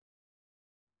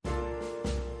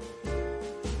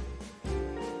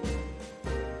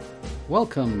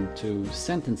Welcome to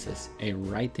Sentences, a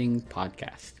writing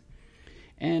podcast.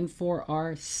 And for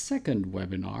our second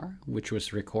webinar, which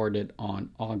was recorded on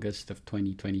August of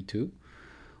 2022,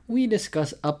 we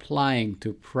discuss applying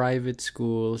to private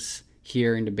schools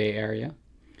here in the Bay Area.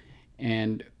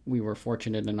 And we were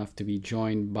fortunate enough to be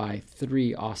joined by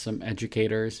three awesome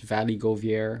educators: Valley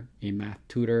Govier, a math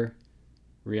tutor;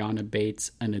 Rihanna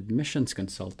Bates, an admissions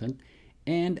consultant;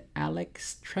 and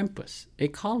Alex Trempus, a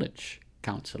college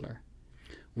counselor.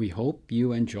 We hope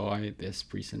you enjoy this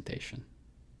presentation.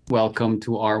 Welcome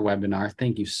to our webinar.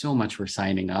 Thank you so much for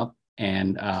signing up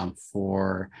and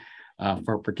for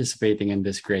participating in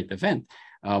this great event.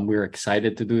 We're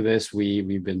excited to do this.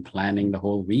 We've been planning the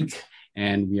whole week,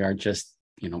 and we are just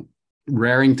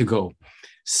raring to go.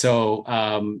 So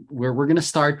we're going to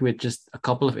start with just a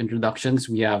couple of introductions.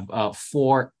 We have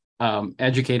four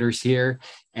educators here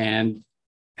and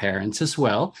parents as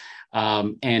well.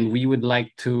 And we would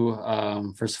like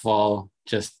to, first of all,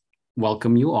 just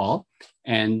welcome you all.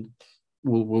 And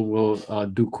we'll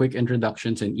do quick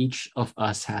introductions, and each of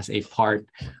us has a part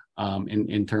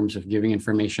in terms of giving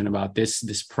information about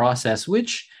this process,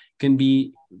 which can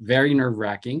be very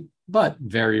nerve-wracking, but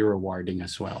very rewarding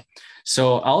as well.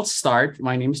 So I'll start.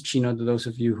 My name is Chino. To those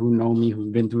of you who know me,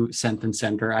 who've been to Sentence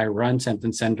Center, I run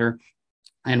Sentence Center,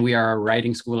 and we are a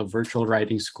writing school, a virtual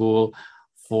writing school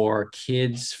for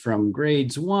kids from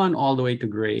grades 1 all the way to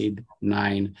grade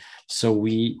 9. So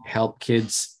we help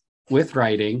kids with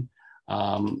writing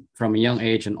from a young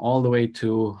age and all the way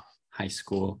to high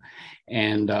school.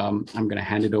 And I'm going to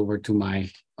hand it over to my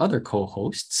other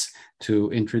co-hosts to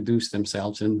introduce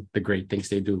themselves and the great things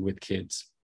they do with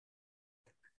kids.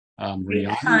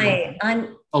 Rihanna.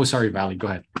 Hi, sorry, Valley, go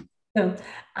ahead.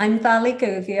 I'm Valley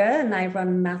Govier, and I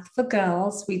run Math for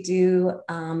Girls. We do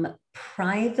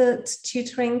private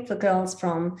tutoring for girls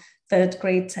from 3rd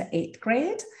grade to 8th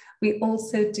grade. We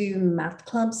also do math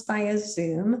clubs via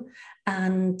Zoom,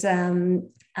 and I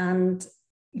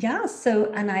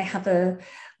have a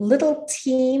little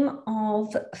team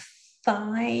of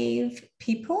 5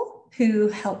 people who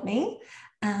help me,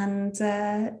 and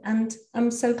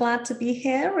I'm so glad to be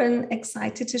here and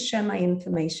excited to share my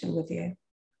information with you.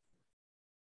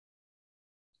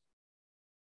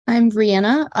 I'm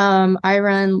Brianna. I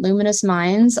run Luminous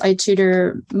Minds. I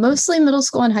tutor mostly middle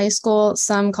school and high school,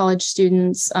 some college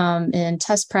students in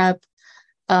test prep,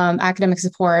 academic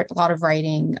support, a lot of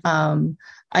writing.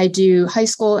 I do high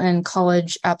school and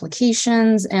college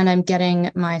applications, and I'm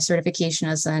getting my certification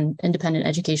as an independent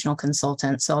educational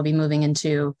consultant. So I'll be moving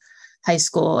into high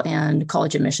school and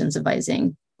college admissions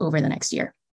advising over the next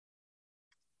year.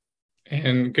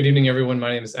 And good evening, everyone.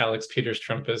 My name is Alex Peters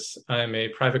Trumpus. I'm a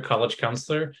private college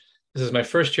counselor. This is my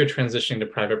first year transitioning to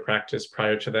private practice.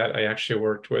 Prior to that, I actually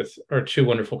worked with our 2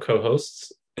 wonderful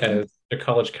co-hosts as a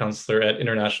college counselor at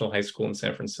International High School in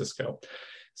San Francisco.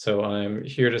 So I'm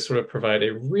here to sort of provide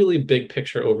a really big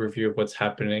picture overview of what's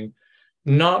happening,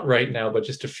 not right now, but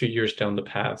just a few years down the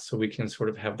path, so we can sort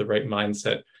of have the right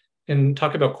mindset and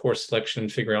talk about course selection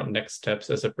and figure out next steps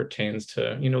as it pertains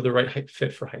to, the right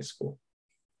fit for high school.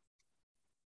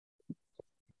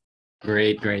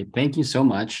 Great. Thank you so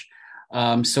much.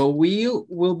 So we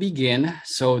will begin.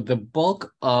 So the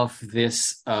bulk of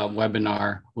this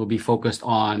webinar will be focused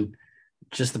on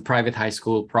just the private high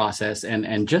school process.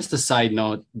 And just a side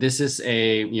note, this is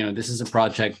a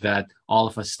project that all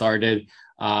of us started.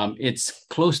 It's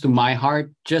close to my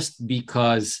heart just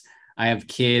because I have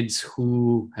kids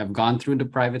who have gone through the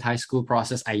private high school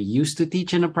process. I used to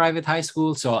teach in a private high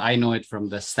school, so I know it from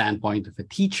the standpoint of a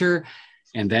teacher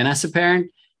and then as a parent.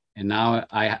 And now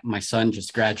my son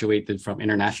just graduated from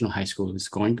International High School. He's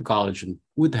going to college, and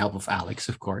with the help of Alex,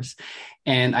 of course.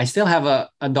 And I still have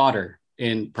a daughter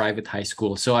in private high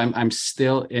school. So I'm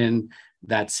still in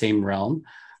that same realm.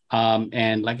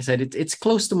 And like I said, it's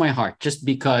close to my heart just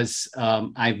because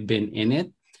I've been in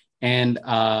it. And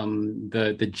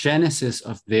the genesis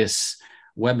of this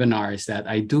webinar is that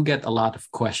I do get a lot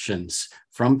of questions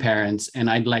from parents, and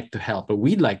I'd like to help, or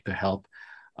we'd like to help.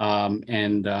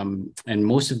 And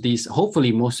most of these,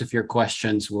 hopefully most of your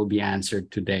questions will be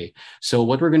answered today. So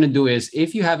what we're going to do is,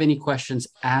 if you have any questions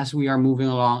as we are moving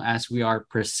along, as we are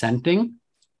presenting,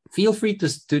 feel free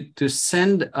to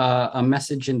send a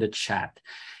message in the chat.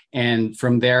 And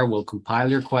from there, we'll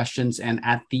compile your questions. And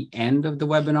at the end of the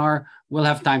webinar, we'll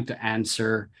have time to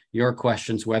answer your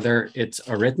questions, whether it's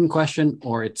a written question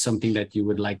or it's something that you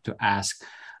would like to ask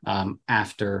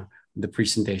after the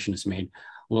presentation is made.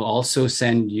 We'll also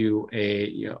send you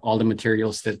all the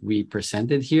materials that we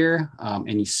presented here,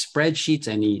 any spreadsheets,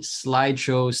 any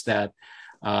slideshows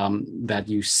that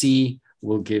you see.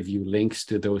 We'll give you links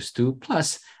to those too,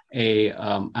 plus a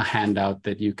handout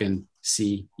that you can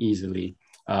see easily,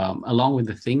 along with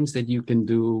the things that you can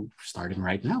do starting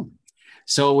right now.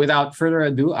 So without further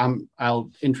ado,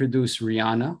 I'll introduce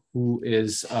Rihanna, who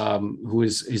is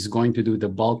going to do the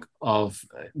bulk of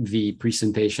the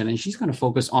presentation, and she's going to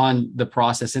focus on the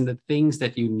process and the things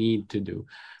that you need to do.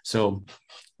 So,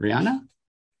 Rihanna,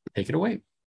 take it away.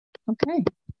 Okay,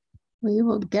 we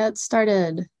will get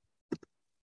started.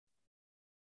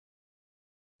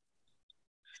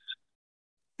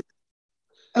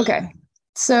 Okay,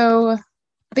 so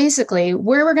basically,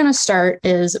 where we're going to start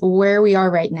is where we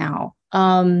are right now.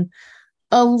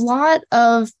 A lot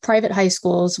of private high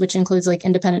schools, which includes like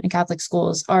independent and Catholic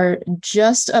schools, are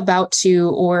just about to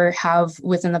or have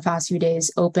within the past few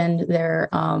days opened their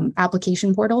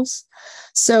application portals.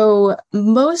 So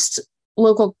most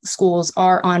local schools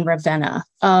are on Ravenna.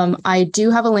 I do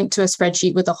have a link to a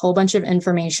spreadsheet with a whole bunch of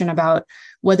information about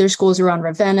whether schools are on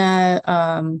Ravenna,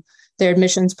 their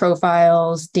admissions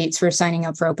profiles, dates for signing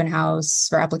up for open house,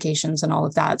 for applications, and all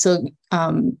of that. So,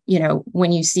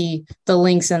 when you see the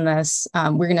links in this,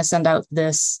 we're going to send out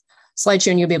this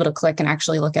slideshow and you'll be able to click and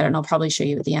actually look at it. And I'll probably show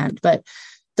you at the end. But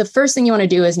the first thing you want to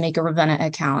do is make a Ravenna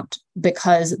account,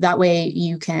 because that way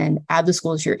you can add the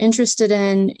schools you're interested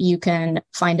in. You can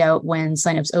find out when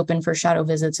signups open for shadow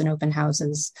visits and open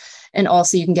houses. And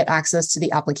also you can get access to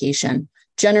the application.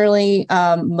 Generally,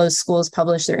 most schools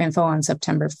publish their info on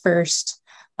September 1st,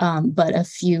 but a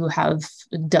few have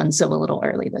done so a little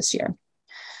early this year.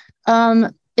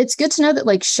 It's good to know that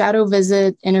like shadow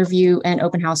visit, interview, and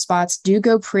open house spots do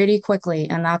go pretty quickly,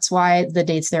 and that's why the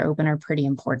dates they're open are pretty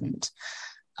important.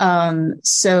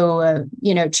 So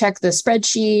check the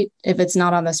spreadsheet. If it's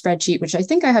not on the spreadsheet, which I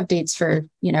think I have dates for,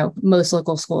 most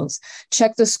local schools,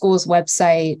 check the school's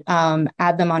website,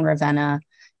 add them on Ravenna.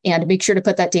 And make sure to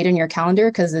put that date in your calendar,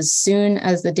 because as soon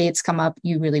as the dates come up,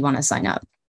 you really want to sign up.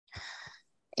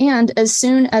 And as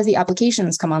soon as the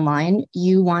applications come online,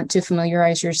 you want to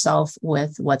familiarize yourself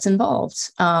with what's involved.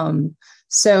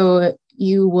 So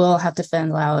you will have to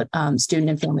fill out student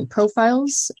and family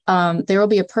profiles. There will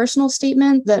be a personal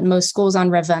statement that most schools on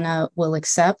Ravenna will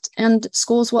accept, and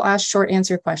schools will ask short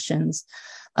answer questions,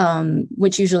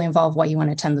 which usually involve why you want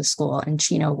to attend the school. And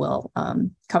Chino will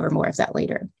cover more of that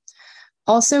later.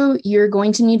 Also, you're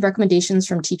going to need recommendations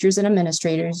from teachers and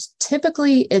administrators.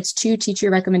 Typically, it's 2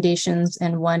 teacher recommendations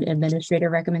and 1 administrator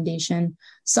recommendation.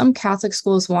 Some Catholic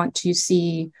schools want to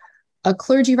see a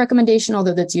clergy recommendation,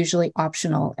 although that's usually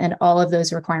optional, and all of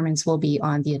those requirements will be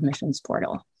on the admissions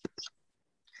portal.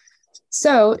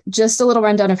 So just a little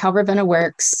rundown of how Ravenna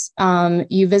works.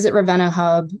 You visit Ravenna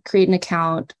Hub, create an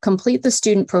account, complete the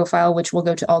student profile, which will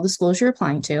go to all the schools you're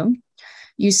applying to.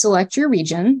 You select your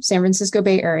region, San Francisco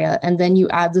Bay Area, and then you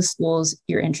add the schools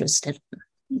you're interested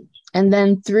in. And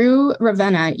then through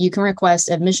Ravenna, you can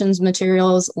request admissions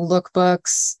materials,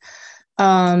 lookbooks,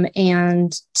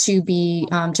 and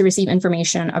to receive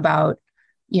information about,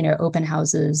 open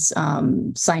houses,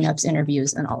 signups,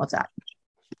 interviews, and all of that.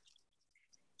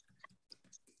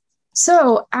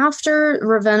 So after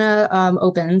Ravenna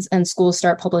opens and schools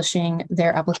start publishing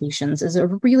their applications is a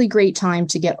really great time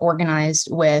to get organized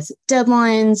with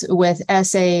deadlines, with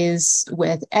essays,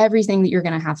 with everything that you're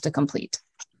going to have to complete.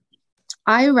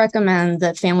 I recommend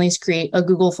that families create a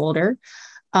Google folder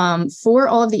for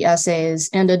all of the essays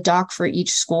and a doc for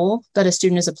each school that a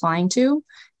student is applying to,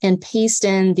 and paste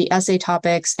in the essay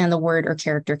topics and the word or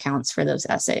character counts for those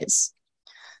essays.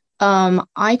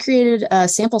 I created a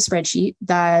sample spreadsheet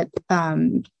that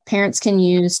parents can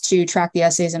use to track the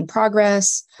essays in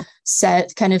progress,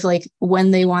 set kind of like when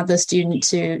they want the student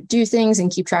to do things,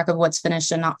 and keep track of what's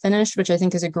finished and not finished, which I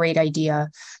think is a great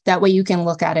idea. That way you can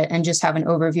look at it and just have an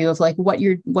overview of like what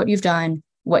you've done,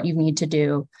 what you need to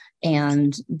do,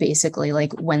 and basically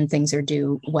like when things are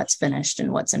due, what's finished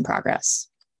and what's in progress.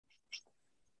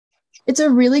 It's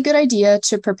a really good idea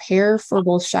to prepare for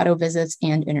both shadow visits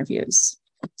and interviews.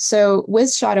 So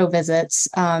with shadow visits,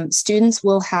 students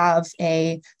will have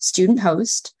a student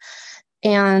host,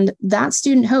 and that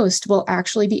student host will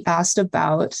actually be asked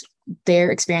about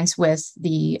their experience with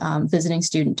the visiting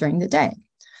student during the day.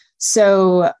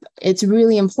 So it's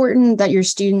really important that your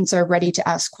students are ready to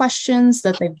ask questions,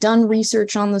 that they've done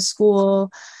research on the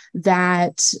school,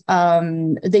 that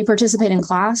they participate in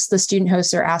class. The student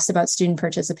hosts are asked about student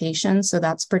participation, so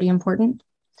that's pretty important.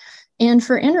 And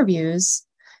for interviews,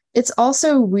 it's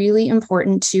also really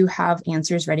important to have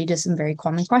answers ready to some very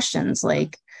common questions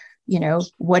like,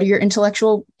 what are your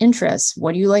intellectual interests?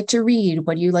 What do you like to read?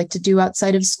 What do you like to do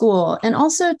outside of school? And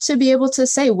also to be able to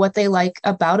say what they like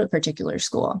about a particular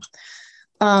school.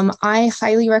 I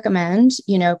highly recommend,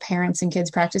 parents and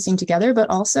kids practicing together, but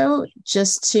also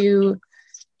just to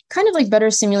kind of like better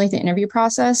simulate the interview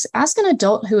process, ask an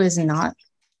adult who is not,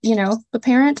 the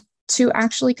parent to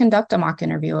actually conduct a mock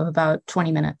interview of about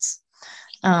 20 minutes.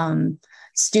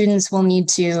 Students will need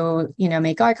to,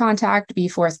 make eye contact, be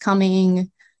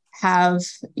forthcoming, have,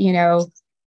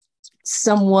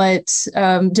 somewhat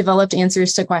developed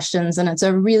answers to questions. And it's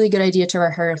a really good idea to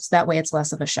rehearse. That way it's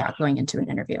less of a shock going into an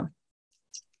interview.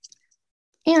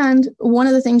 And one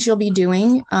of the things you'll be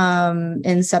doing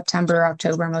in September or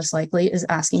October, most likely, is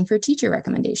asking for teacher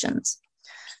recommendations.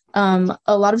 A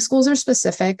lot of schools are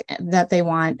specific that they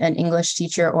want an English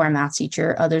teacher or a math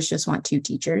teacher. Others just want 2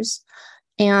 teachers.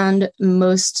 And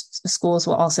most schools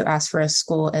will also ask for a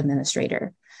school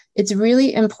administrator. It's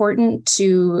really important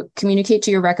to communicate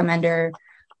to your recommender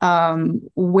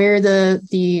where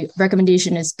the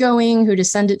recommendation is going, who to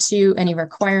send it to, any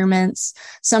requirements.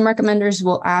 Some recommenders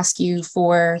will ask you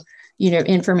for,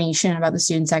 information about the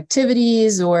student's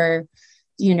activities, or,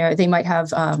 they might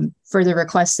have further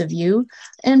requests of you,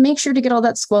 and make sure to get all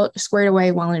that squared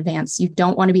away well in advance. You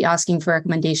don't want to be asking for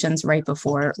recommendations right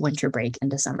before winter break in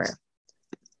December.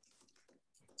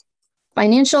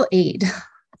 Financial aid.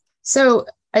 So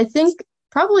I think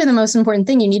probably the most important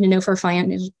thing you need to know for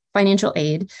financial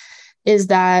aid is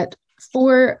that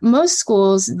for most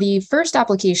schools, the first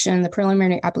application, the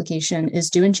preliminary application, is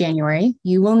due in January.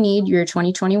 You will need your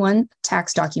 2021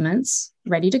 tax documents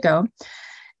ready to go.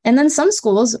 And then some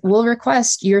schools will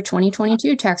request your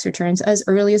 2022 tax returns as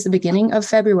early as the beginning of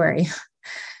February.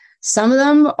 Some of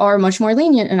them are much more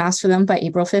lenient and ask for them by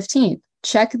April 15th.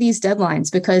 Check these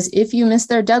deadlines, because if you miss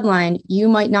their deadline, you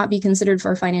might not be considered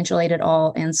for financial aid at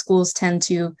all. And schools tend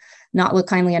to not look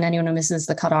kindly on anyone who misses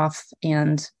the cutoff,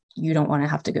 and you don't want to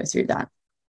have to go through that.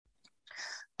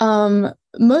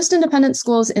 Most independent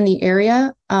schools in the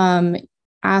area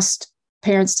asked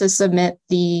parents to submit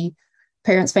the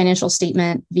parents' financial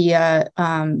statement via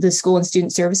the School and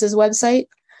Student Services website,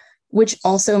 which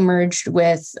also merged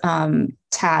with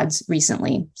TADS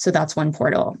recently. So that's one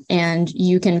portal. And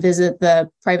you can visit the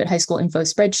private high school info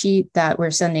spreadsheet that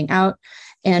we're sending out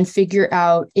and figure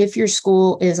out if your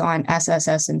school is on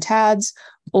SSS and TADS,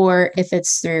 or if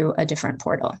it's through a different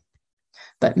portal.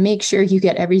 But make sure you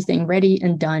get everything ready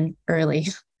and done early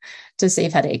to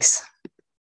save headaches.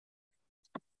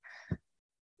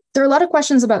 There are a lot of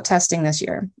questions about testing this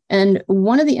year. And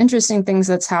one of the interesting things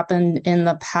that's happened in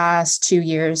the past 2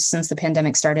 years since the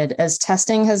pandemic started is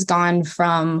testing has gone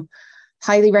from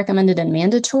highly recommended and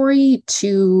mandatory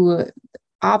to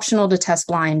optional to test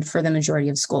blind for the majority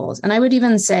of schools. And I would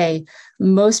even say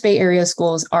most Bay Area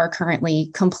schools are currently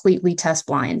completely test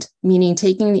blind, meaning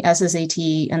taking the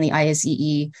SSAT and the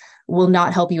ISEE will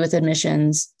not help you with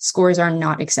admissions. Scores are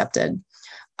not accepted.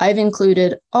 I've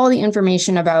included all the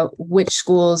information about which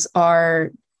schools are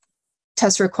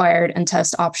test required and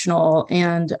test optional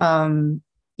and,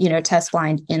 test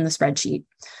blind in the spreadsheet.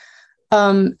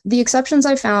 The exceptions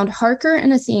I found, Harker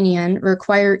and Athenian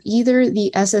require either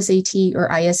the SSAT or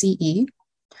ISEE.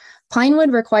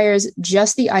 Pinewood requires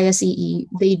just the ISEE.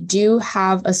 They do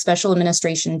have a special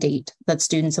administration date that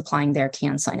students applying there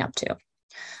can sign up to.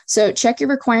 So check your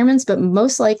requirements, but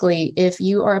most likely if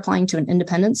you are applying to an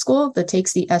independent school that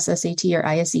takes the SSAT or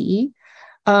ISEE,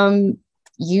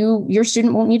 your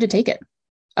student won't need to take it.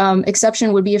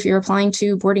 Exception would be if you're applying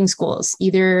to boarding schools,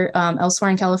 either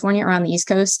elsewhere in California or on the East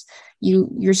Coast,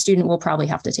 your student will probably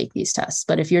have to take these tests.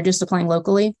 But if you're just applying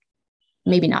locally,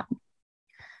 maybe not.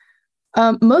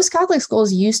 Most Catholic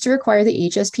schools used to require the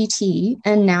HSPT,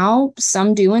 and now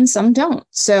some do and some don't.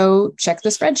 So check the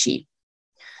spreadsheet.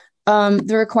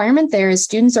 The requirement there is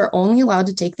students are only allowed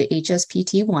to take the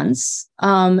HSPT once.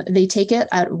 They take it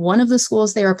at one of the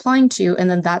schools they are applying to, and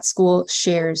then that school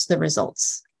shares the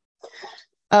results.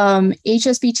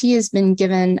 HSPT has been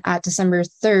given at December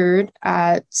 3rd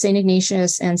at St.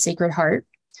 Ignatius and Sacred Heart.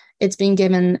 It's being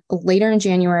given later in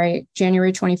January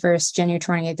 21st, January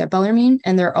 28th at Bellarmine,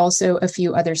 and there are also a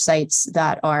few other sites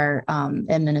that are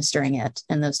administering it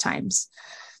in those times.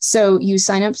 So you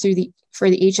sign up for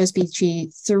the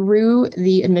HSPT through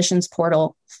the admissions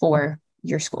portal for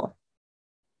your school.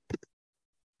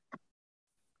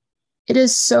 It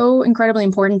is so incredibly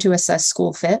important to assess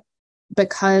school fit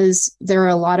because there are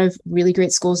a lot of really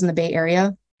great schools in the Bay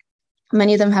Area.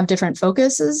 Many of them have different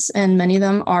focuses and many of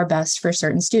them are best for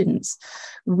certain students.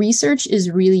 Research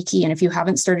is really key. And if you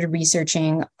haven't started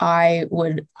researching, I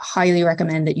would highly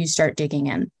recommend that you start digging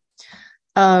in.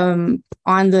 On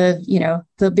the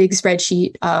big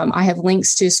spreadsheet, I have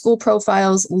links to school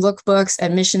profiles, lookbooks,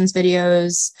 admissions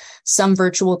videos, some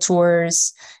virtual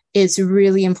tours. It's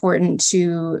really important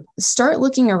to start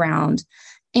looking around.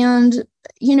 And,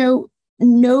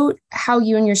 note how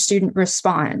you and your student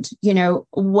respond.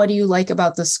 What do you like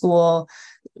about the school?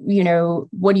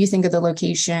 What do you think of the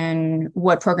location?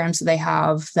 What programs do they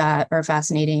have that are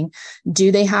fascinating?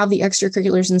 Do they have the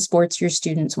extracurriculars and sports your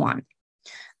students want?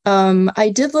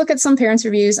 I did look at some parents'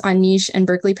 reviews on Niche and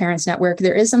Berkeley Parents Network.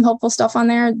 There is some helpful stuff on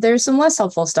there. There's some less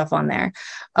helpful stuff on there.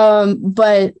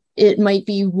 But it might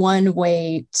be one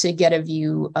way to get a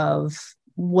view of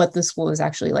what the school is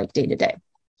actually like day to day.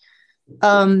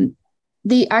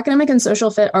 The academic and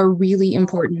social fit are really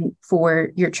important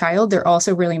for your child. They're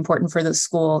also really important for the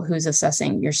school who's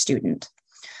assessing your student.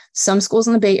 Some schools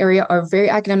in the Bay Area are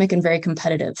very academic and very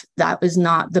competitive. That is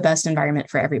not the best environment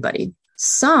for everybody.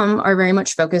 Some are very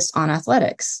much focused on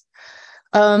athletics.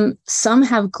 Some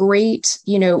have great,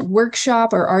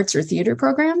 workshop or arts or theater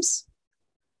programs.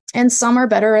 And some are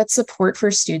better at support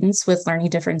for students with learning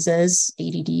differences,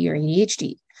 ADD or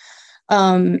ADHD.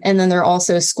 And then there are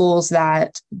also schools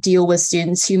that deal with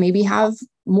students who maybe have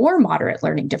more moderate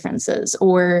learning differences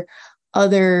or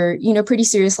other, pretty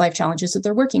serious life challenges that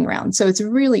they're working around. So it's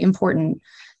really important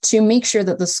to make sure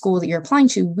that the school that you're applying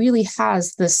to really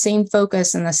has the same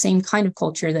focus and the same kind of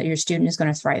culture that your student is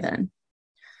going to thrive in.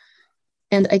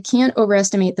 And I can't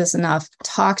overestimate this enough.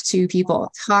 Talk to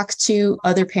people, talk to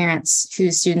other parents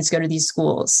whose students go to these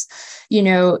schools.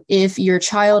 If your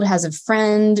child has a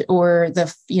friend or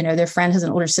their friend has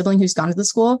an older sibling who's gone to the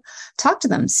school, talk to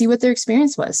them, see what their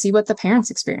experience was, see what the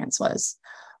parents' experience was.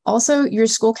 Also, your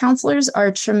school counselors are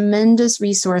a tremendous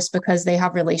resource because they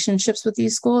have relationships with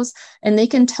these schools and they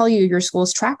can tell you your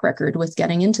school's track record with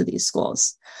getting into these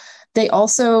schools. They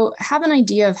also have an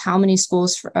idea of how many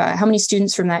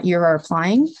students from that year are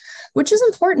applying, which is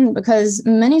important because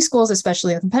many schools,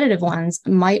 especially the competitive ones,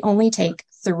 might only take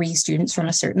 3 students from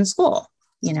a certain school,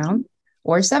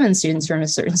 or 7 students from a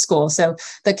certain school. So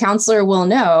the counselor will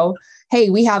know, hey,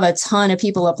 we have a ton of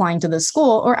people applying to the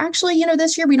school, or actually,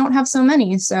 this year we don't have so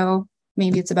many, so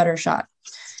maybe it's a better shot.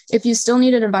 If you still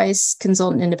need advice,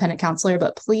 consult an independent counselor,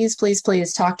 but please, please,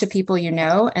 please talk to people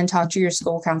and talk to your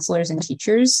school counselors and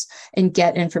teachers and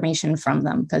get information from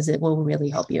them because it will really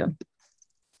help you.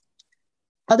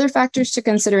 Other factors to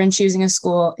consider in choosing a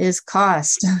school is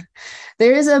cost.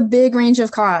 There is a big range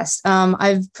of cost.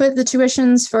 I've put the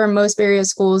tuitions for most Bay Area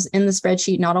schools in the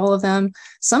spreadsheet, not all of them.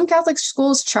 Some Catholic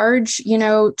schools charge,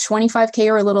 $25K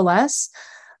or a little less.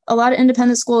 A lot of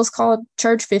independent schools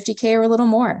charge $50K or a little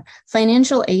more.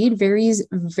 Financial aid varies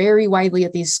very widely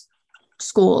at these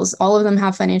schools. All of them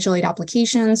have financial aid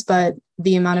applications, but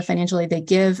the amount of financial aid they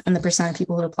give and the percent of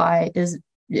people who apply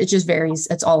it just varies.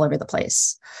 It's all over the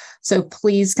place. So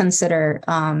please consider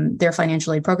their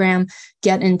financial aid program.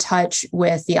 Get in touch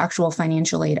with the actual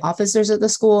financial aid officers at the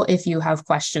school if you have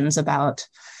questions about,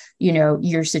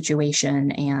 your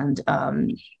situation and,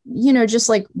 just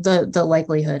like the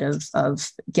likelihood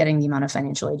of getting the amount of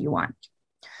financial aid you want.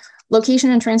 Location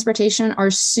and transportation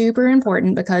are super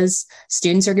important because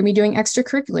students are going to be doing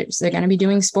extracurriculars. They're going to be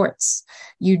doing sports.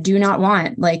 You do not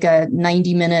want like a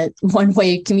 90-minute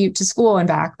one-way commute to school and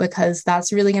back because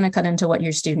that's really going to cut into what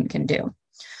your student can do.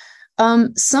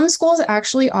 Some schools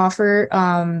actually offer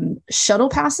shuttle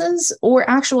passes or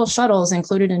actual shuttles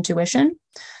included in tuition.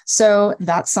 So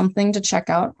that's something to check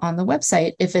out on the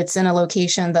website if it's in a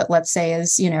location that, let's say,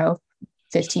 is,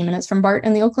 15 minutes from BART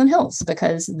in the Oakland Hills,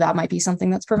 because that might be something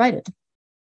that's provided.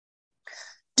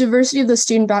 Diversity of the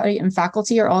student body and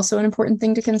faculty are also an important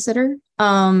thing to consider.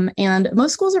 And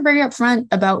most schools are very upfront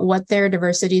about what their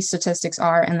diversity statistics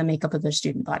are and the makeup of their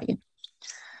student body.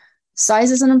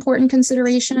 Size is an important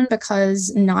consideration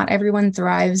because not everyone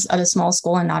thrives at a small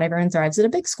school and not everyone thrives at a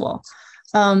big school.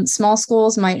 Small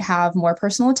schools might have more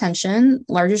personal attention.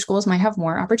 Larger schools might have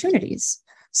more opportunities.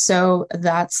 So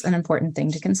that's an important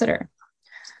thing to consider.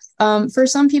 For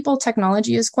some people,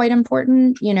 technology is quite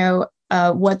important,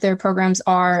 what their programs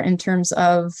are in terms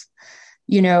of,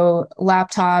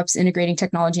 laptops, integrating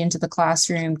technology into the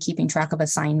classroom, keeping track of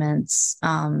assignments.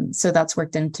 So that's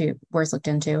worth looked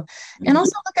into. And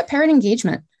also look at parent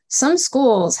engagement. Some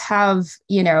schools have,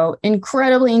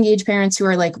 incredibly engaged parents who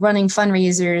are like running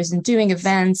fundraisers and doing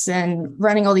events and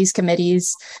running all these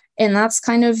committees. And that's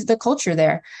kind of the culture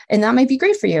there. And that might be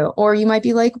great for you. Or you might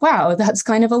be like, wow, that's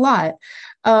kind of a lot.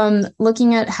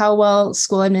 Looking at how well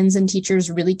school admins and teachers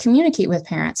really communicate with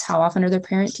parents. How often are there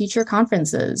parent-teacher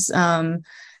conferences?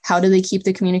 How do they keep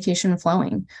the communication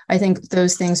flowing? I think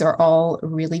those things are all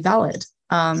really valid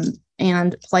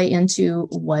and play into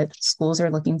what schools are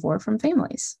looking for from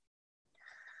families.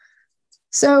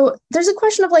 So there's a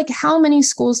question of like, how many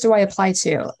schools do I apply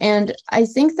to? And I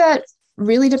think that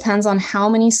really depends on how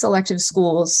many selective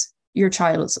schools your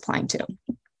child is applying to.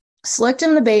 Selective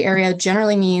in the Bay Area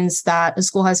generally means that a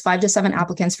school has 5 to 7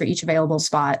 applicants for each available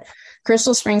spot.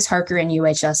 Crystal Springs, Harker, and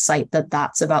UHS cite that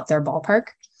that's about their ballpark.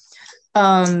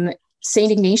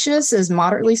 St. Ignatius is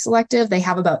moderately selective. They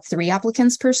have about 3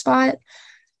 applicants per spot.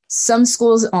 Some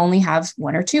schools only have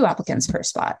 1 or 2 applicants per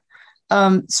spot.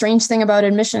 Strange thing about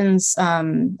admissions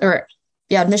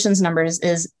admissions numbers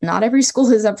is not every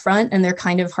school is up front, and they're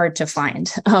kind of hard to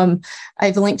find.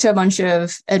 I've linked to a bunch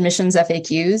of admissions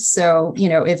FAQs. So,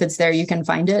 if it's there, you can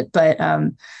find it, but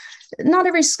not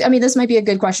every, this might be a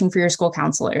good question for your school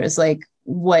counselor, is like,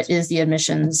 what is the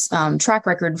admissions track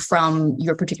record from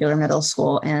your particular middle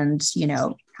school, and,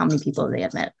 how many people they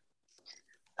admit.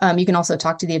 You can also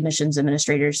talk to the admissions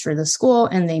administrators for the school,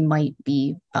 and they might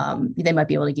be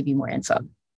able to give you more info.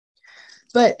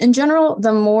 But in general,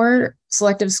 the more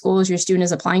selective schools your student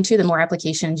is applying to, the more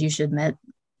applications you should admit,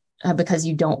 because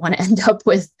you don't want to end up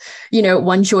with,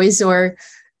 one choice or,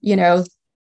 no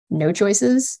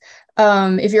choices.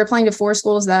 If you're applying to 4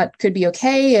 schools, that could be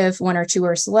okay if 1 or 2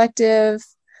 are selective.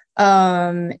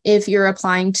 If you're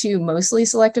applying to mostly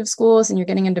selective schools and you're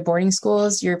getting into boarding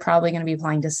schools, you're probably going to be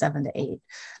applying to 7 to 8.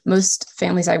 Most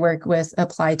families I work with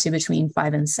apply to between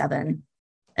 5 and 7.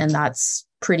 And that's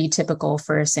pretty typical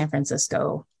for San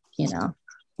Francisco,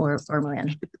 or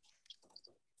Marin.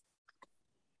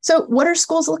 So what are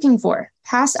schools looking for?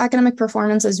 Past academic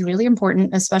performance is really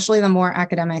important, especially the more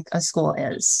academic a school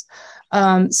is.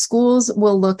 Schools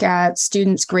will look at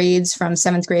students' grades from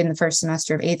 7th grade in the first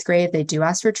semester of 8th grade. They do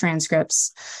ask for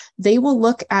transcripts. They will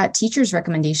look at teachers'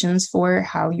 recommendations for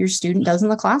how your student does in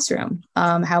the classroom.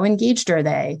 How engaged are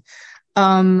they?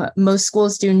 Most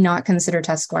schools do not consider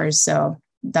test scores, so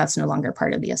that's no longer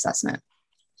part of the assessment.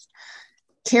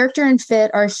 Character and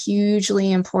fit are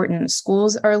hugely important.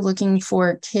 Schools are looking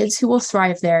for kids who will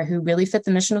thrive there, who really fit the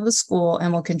mission of the school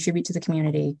and will contribute to the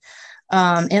community.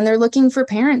 And they're looking for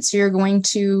parents who are going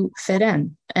to fit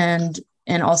in and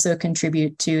also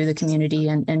contribute to the community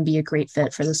and be a great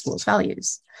fit for the school's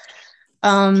values.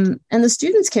 And the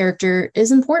student's character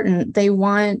is important. They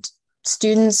want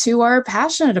students who are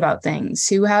passionate about things,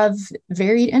 who have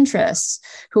varied interests,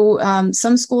 who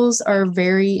some schools are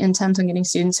very intent on getting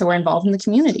students who are involved in the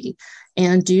community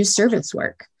and do service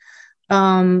work.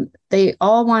 They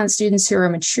all want students who are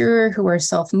mature, who are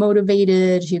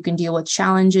self-motivated, who can deal with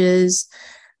challenges,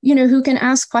 who can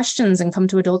ask questions and come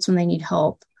to adults when they need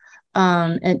help.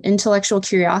 And intellectual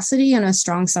curiosity and a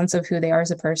strong sense of who they are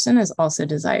as a person is also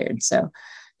desired. So,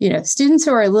 students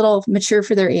who are a little mature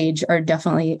for their age are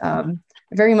definitely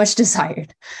very much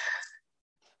desired.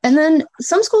 And then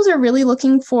some schools are really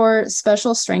looking for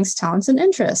special strengths, talents, and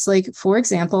interests. Like, for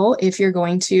example, if you're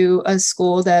going to a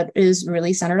school that is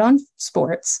really centered on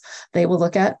sports, they will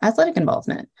look at athletic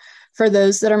involvement. For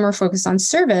those that are more focused on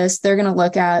service, they're going to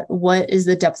look at what is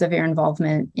the depth of your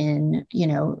involvement in,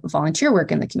 volunteer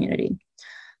work in the community.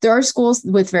 There are schools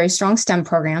with very strong STEM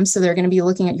programs, so they're going to be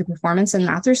looking at your performance in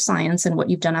math or science and what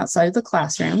you've done outside of the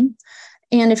classroom.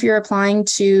 And if you're applying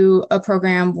to a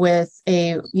program with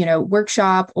a,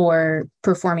 workshop or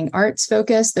performing arts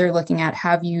focus, they're looking at,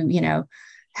 have you,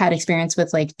 had experience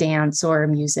with like dance or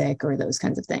music or those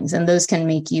kinds of things. And those can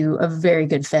make you a very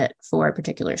good fit for a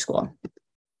particular school.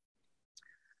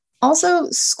 Also,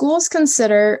 schools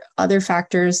consider other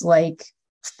factors like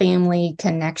family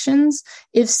connections.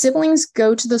 If siblings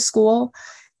go to the school,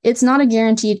 it's not a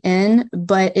guaranteed in,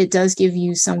 but it does give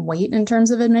you some weight in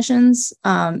terms of admissions.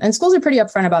 And schools are pretty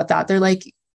upfront about that. They're like,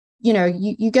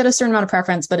 you get a certain amount of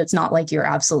preference, but it's not like you're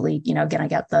absolutely, going to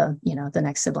get the, the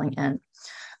next sibling in.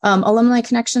 Alumni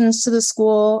connections to the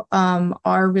school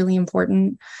are really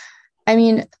important.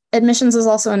 Admissions is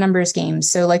also a numbers game.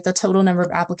 So like the total number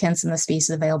of applicants and the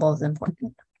spaces available is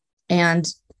important. And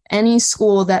any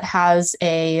school that has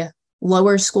a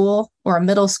lower school or a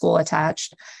middle school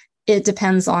attached, it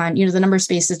depends on, the number of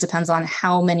spaces depends on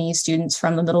how many students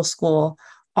from the middle school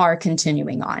are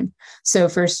continuing on. So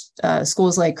for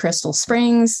schools like Crystal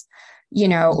Springs,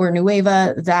 or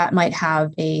Nueva, that might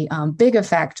have a big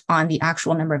effect on the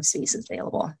actual number of spaces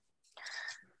available.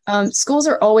 Schools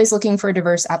are always looking for a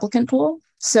diverse applicant pool,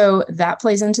 so that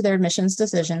plays into their admissions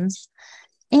decisions.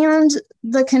 And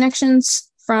the connections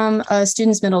from a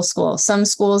student's middle school. Some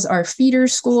schools are feeder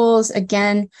schools.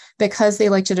 Again, because they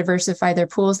like to diversify their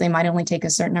pools, they might only take a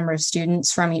certain number of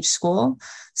students from each school.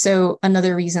 So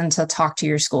another reason to talk to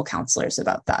your school counselors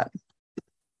about that.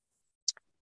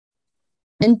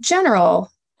 In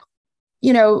general,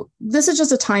 this is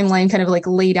just a timeline kind of like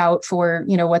laid out for,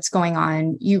 what's going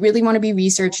on. You really want to be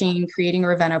researching, creating a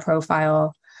Ravenna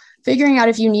profile, figuring out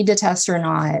if you need to test or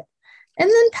not. And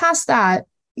then past that,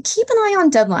 keep an eye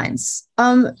on deadlines.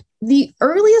 The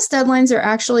earliest deadlines are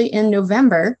actually in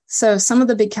November. So some of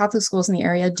the big Catholic schools in the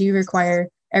area do require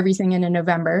everything in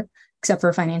November, except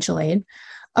for financial aid.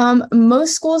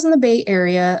 Most schools in the Bay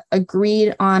Area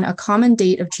agreed on a common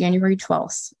date of January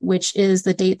 12th, which is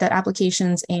the date that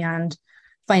applications and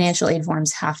financial aid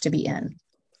forms have to be in.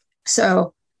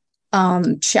 So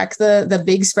check the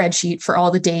big spreadsheet for all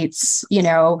the dates,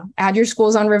 add your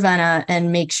schools on Ravenna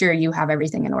and make sure you have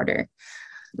everything in order.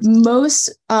 Most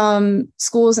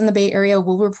schools in the Bay Area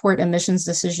will report admissions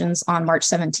decisions on March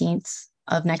 17th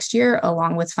of next year,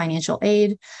 along with financial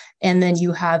aid. And then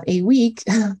you have a week,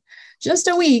 just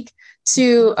a week,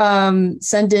 to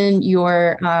send in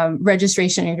your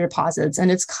registration and your deposits. And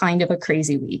it's kind of a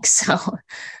crazy week. So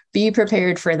be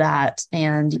prepared for that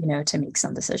and, to make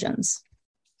some decisions.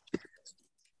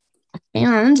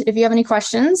 And if you have any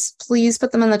questions, please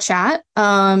put them in the chat.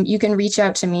 You can reach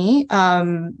out to me.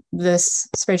 This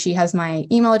spreadsheet has my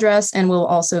email address, and we'll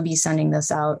also be sending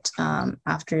this out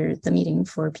after the meeting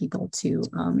for people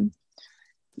to,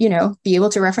 be able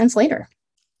to reference later.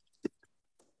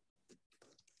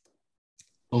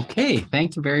 Okay,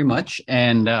 thank you very much.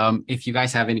 And if you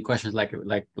guys have any questions, like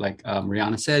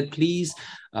Rihanna said, please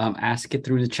ask it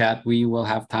through the chat. We will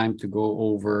have time to go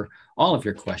over all of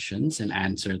your questions and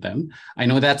answer them. I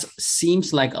know that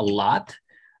seems like a lot,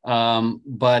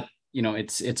 but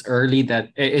it's early. That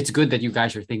it's good that you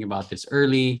guys are thinking about this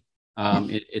early.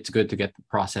 It's good to get the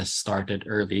process started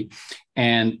early,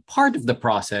 and part of the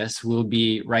process will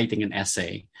be writing an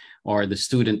essay, or the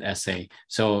student essay.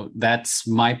 So that's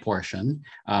my portion,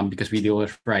 because we deal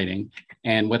with writing.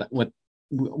 And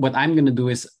what I'm going to do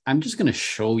is I'm just going to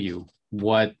show you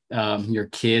what your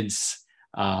kids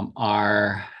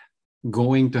are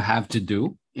going to have to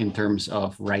do in terms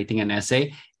of writing an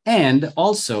essay, and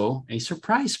also a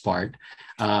surprise part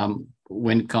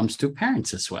when it comes to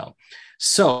parents as well.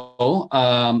 So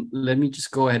let me just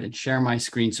go ahead and share my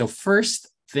screen. So first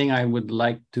thing I would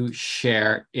like to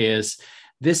share is,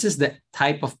 this is the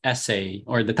type of essay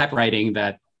or the type of writing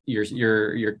that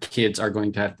your kids are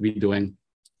going to have to be doing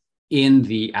in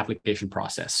the application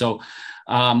process. So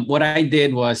what I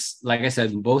did was, like I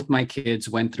said, both my kids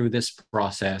went through this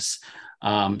process.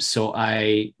 So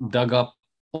I dug up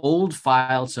old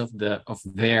files of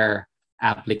their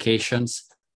applications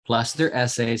plus their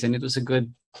essays, and it was a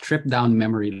good trip down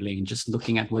memory lane, just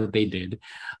looking at what they did.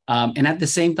 And at the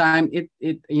same time,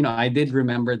 I did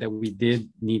remember that we did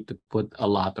need to put a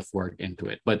lot of work into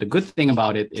it. But the good thing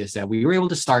about it is that we were able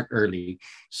to start early,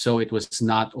 so it was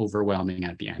not overwhelming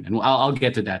at the end. And I'll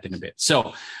get to that in a bit.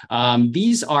 So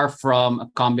these are from a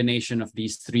combination of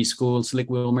these three schools: Lick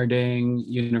Wilmerding,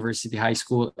 University High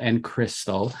School, and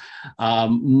Crystal.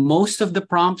 Most of the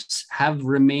prompts have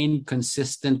remained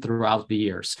consistent throughout the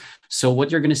years. So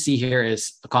what you're going to see here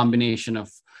is a combination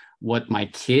of what my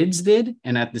kids did,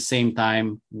 and at the same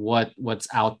time, what's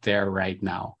out there right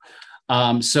now.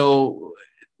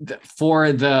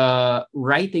 For the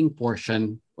writing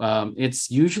portion, it's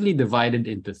usually divided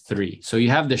into three. So you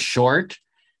have the short,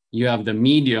 you have the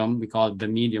medium, we call it the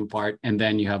medium part, and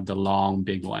then you have the long,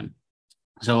 big one.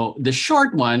 So the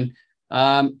short one,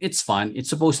 it's fun. It's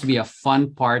supposed to be a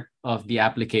fun part of the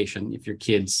application if your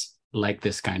kids like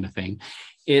this kind of thing.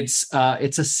 It's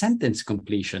a sentence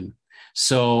completion.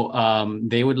 So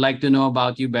they would like to know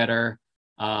about you better.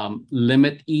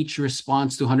 Limit each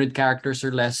response to 100 characters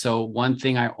or less. So one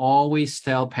thing I always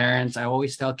tell parents, I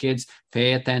always tell kids,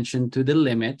 pay attention to the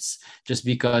limits, just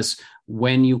because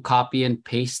when you copy and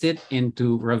paste it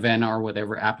into Ravenna or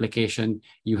whatever application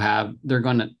you have, they're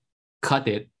going to cut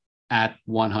it at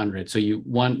 100. So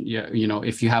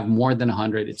if you have more than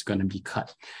 100, it's going to be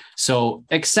cut. So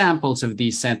examples of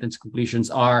these sentence completions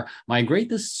are, my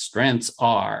greatest strengths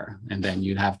are, and then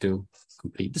you'd have to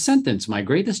complete the sentence. My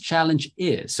greatest challenge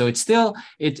is. So it's still,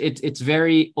 it's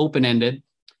very open-ended.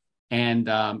 And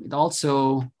it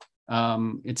also,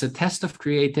 it's a test of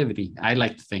creativity. I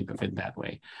like to think of it that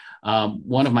way.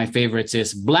 One of my favorites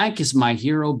is, blank is my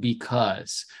hero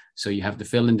because. So you have to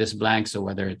fill in this blank. So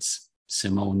whether it's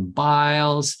Simone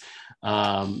Biles,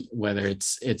 whether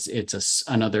it's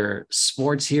another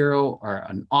sports hero or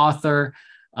an author,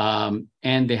 and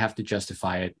they have to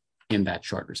justify it in that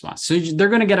short response. So they're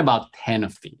going to get about 10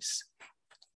 of these.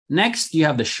 Next, you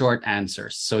have the short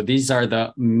answers. So these are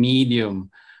the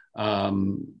medium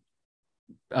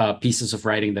pieces of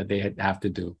writing that they have to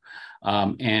do.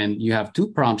 And you have two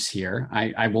prompts here.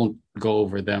 I won't go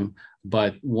over them,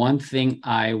 but one thing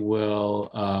I will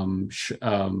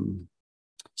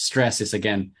stress is,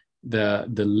 again, the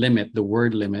limit, the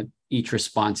word limit. Each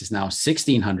response is now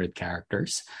 1,600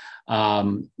 characters.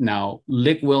 Now,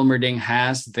 Lick Wilmerding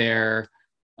has their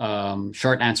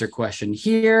short answer question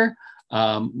here.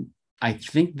 I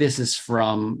think this is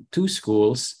from two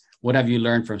schools. What have you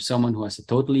learned from someone who has a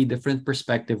totally different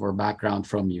perspective or background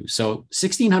from you? So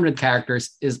 1,600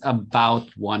 characters is about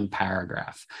one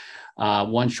paragraph,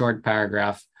 one short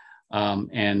paragraph.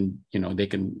 And, they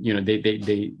can,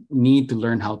 they need to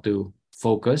learn how to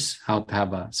focus, how to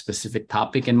have a specific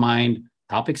topic in mind,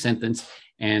 topic sentence,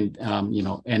 and,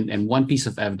 and one piece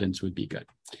of evidence would be good.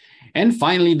 And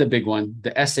finally, the big one,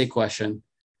 the essay question,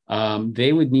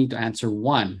 they would need to answer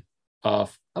one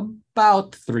of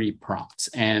about 3 prompts.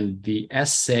 And the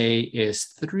essay is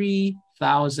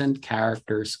 3,000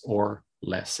 characters or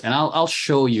less. And I'll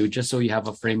show you, just so you have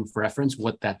a frame of reference,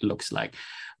 what that looks like.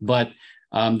 But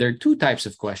there are 2 types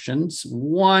of questions.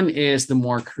 One is the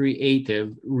more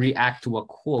creative, react to a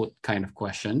quote kind of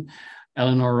question.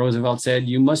 Eleanor Roosevelt said,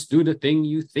 "You must do the thing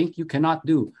you think you cannot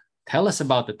do. Tell us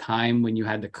about the time when you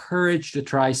had the courage to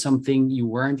try something you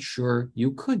weren't sure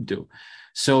you could do."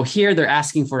 So here they're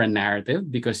asking for a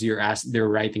narrative because they're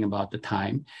writing about the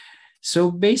time. So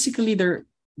basically they're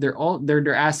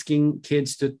asking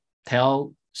kids to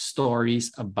tell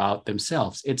stories about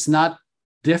themselves. It's not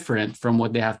different from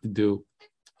what they have to do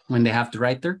when they have to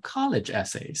write their college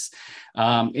essays.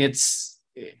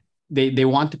 They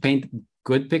want to paint a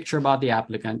good picture about the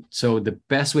applicant. So the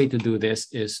best way to do this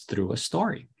is through a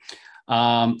story.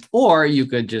 Or you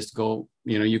could just go,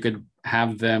 you could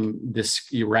have them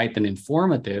you write an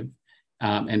informative,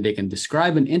 and they can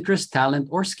describe an interest, talent,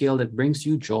 or skill that brings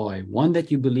you joy, one that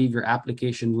you believe your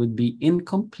application would be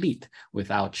incomplete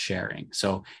without sharing.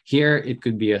 So here it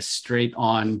could be a straight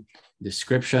on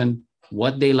description,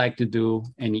 what they like to do,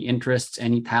 any interests,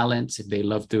 any talents. If they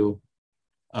love to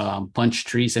punch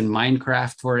trees in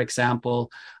Minecraft, for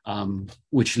example,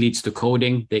 which leads to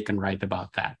coding, they can write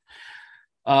about that.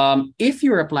 If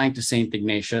you're applying to St.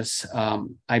 Ignatius,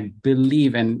 I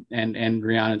believe, and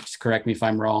Rihanna, just correct me if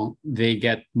I'm wrong, they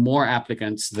get more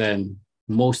applicants than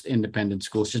most independent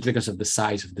schools just because of the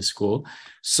size of the school.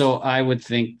 So I would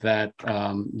think that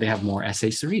they have more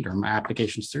essays to read or more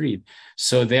applications to read.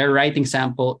 So their writing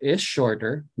sample is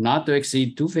shorter, not to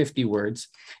exceed 250 words.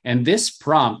 And this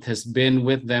prompt has been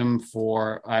with them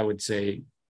for, I would say,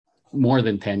 more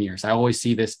than 10 years. I always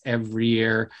see this every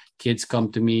year. Kids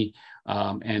come to me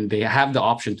and they have the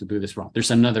option to do this prompt.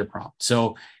 There's another prompt.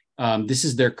 So this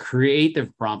is their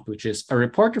creative prompt, which is a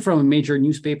reporter from a major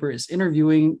newspaper is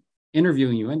interviewing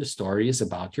you, and the story is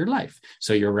about your life.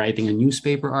 So you're writing a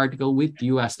newspaper article with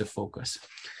you as the focus.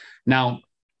 Now,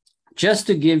 just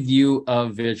to give you a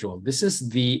visual, this is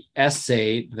the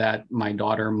essay that my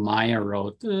daughter Maya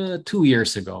wrote 2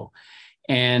 years ago.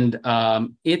 And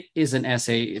it is an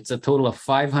essay. It's a total of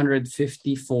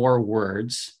 554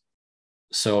 words.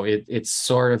 So it's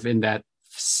sort of in that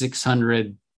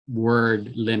 600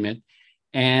 word limit.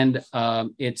 And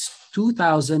it's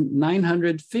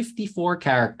 2,954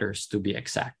 characters to be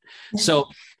exact. So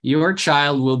your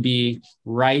child will be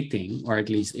writing, or at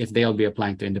least if they'll be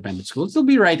applying to independent schools, they'll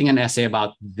be writing an essay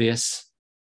about this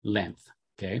length.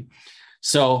 Okay.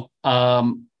 So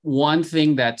one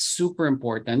thing that's super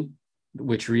important,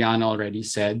 which Rihanna already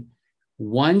said,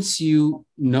 once you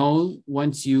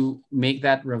make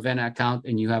that Ravenna account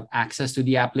and you have access to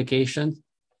the applications,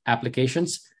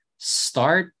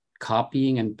 start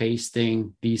copying and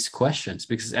pasting these questions,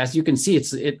 because as you can see,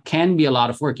 it can be a lot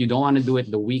of work. You don't want to do it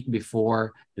the week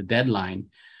before the deadline.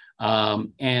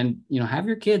 And have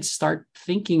your kids start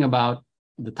thinking about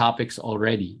the topics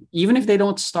already, even if they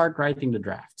don't start writing the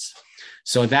drafts.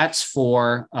 So that's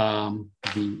for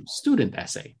the student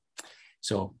essay.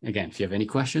 So again, if you have any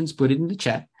questions, put it in the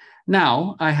chat.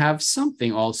 Now, I have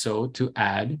something also to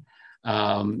add.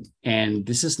 And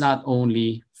this is not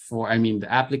only the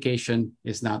application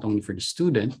is not only for the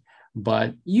student,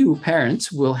 but you parents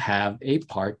will have a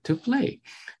part to play.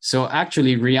 So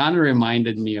actually, Rihanna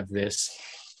reminded me of this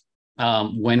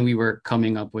when we were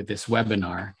coming up with this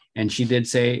webinar. And she did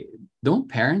say, don't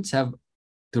parents have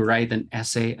to write an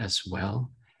essay as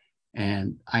well?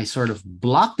 And I sort of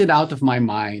blocked it out of my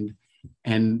mind.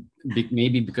 And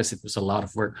maybe because it was a lot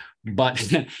of work, but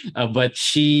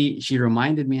she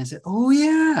reminded me and said, oh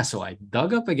yeah. So I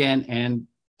dug up again, and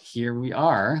here we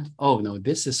are. Oh no,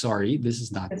 this is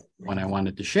not the one I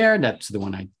wanted to share. This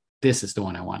is the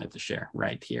one I wanted to share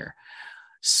right here.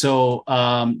 So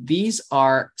these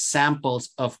are samples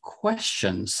of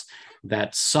questions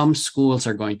that some schools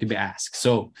are going to be asked.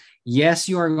 So yes,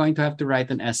 you are going to have to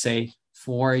write an essay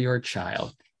for your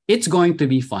child. It's going to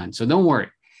be fun, so don't worry.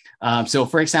 So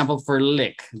for example, for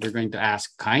LIC, they're going to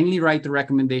ask, kindly write the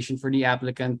recommendation for the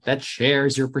applicant that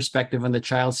shares your perspective on the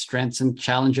child's strengths and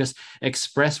challenges.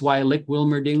 Express why LIC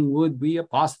Wilmerding would be a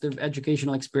positive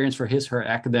educational experience for his, her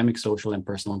academic, social, and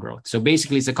personal growth. So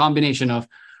basically, it's a combination of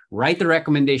write the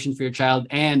recommendation for your child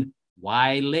and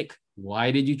why LIC?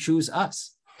 Why did you choose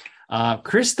us?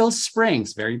 Crystal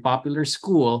Springs, very popular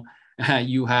school.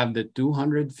 You have the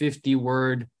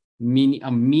 250-word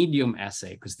medium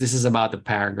essay, because this is about a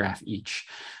paragraph each.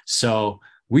 So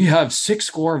we have 6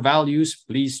 core values.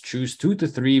 Please choose 2 to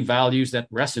 3 values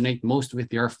that resonate most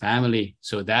with your family.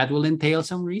 So that will entail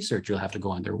some research. You'll have to go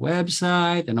on their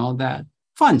website and all that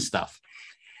fun stuff.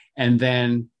 And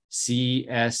then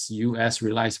CSUS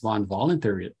relies upon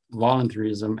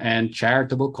volunteerism and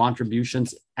charitable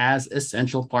contributions as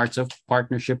essential parts of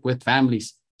partnership with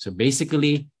families. So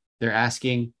basically, they're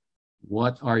asking,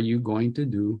 what are you going to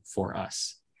do for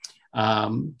us?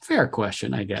 Fair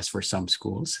question, I guess, for some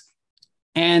schools.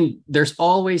 And there's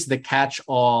always the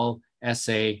catch-all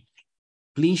essay.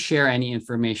 Please share any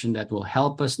information that will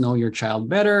help us know your child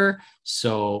better.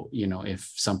 So,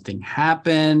 if something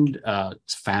happened,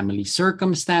 family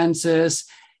circumstances,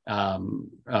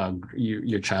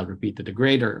 your child repeated a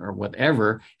grade or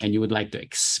whatever, and you would like to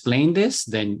explain this,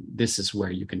 then this is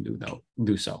where you can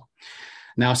do so.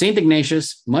 Now, St.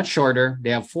 Ignatius, much shorter. They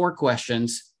have 4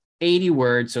 questions, 80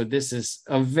 words. So this is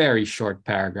a very short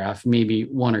paragraph, maybe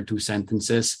 1 or 2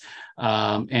 sentences.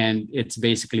 And it's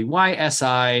basically why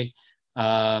SI,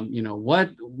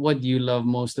 what do you love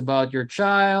most about your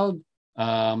child?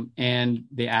 And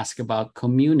they ask about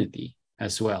community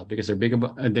as well, because they're big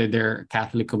about their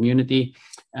Catholic community,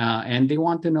 and they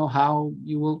want to know how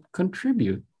you will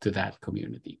contribute to that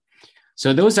community.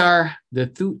 So those are the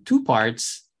two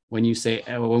parts. When you say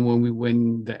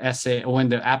when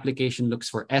the application looks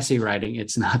for essay writing,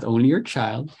 it's not only your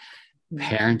child.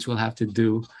 Parents will have to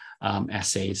do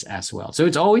essays as well. So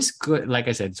it's always good. Like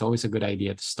I said, it's always a good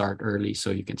idea to start early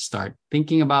so you can start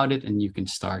thinking about it and you can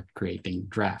start creating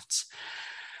drafts.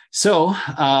 So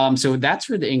that's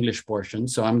for the English portion.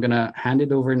 So I'm going to hand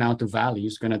it over now to Vali,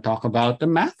 who's going to talk about the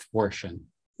math portion.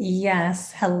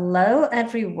 Yes. Hello,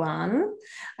 everyone.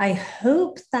 I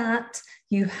hope that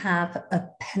you have a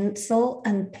pencil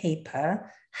and paper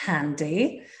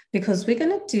handy, because we're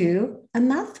going to do a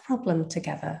math problem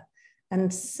together.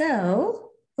 And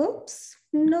so, oops,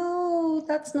 no,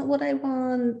 that's not what I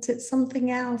want. It's something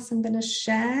else. I'm going to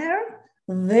share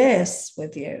this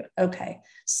with you. Okay.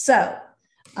 So,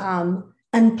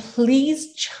 and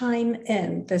please chime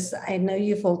in. I know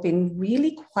you've all been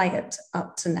really quiet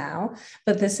up to now,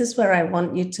 but this is where I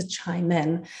want you to chime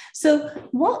in. So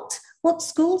what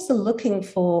schools are looking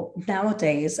for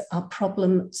nowadays are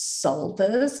problem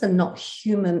solvers and not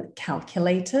human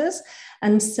calculators.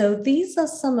 And so these are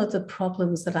some of the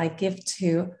problems that I give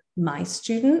to my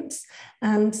students.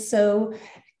 And so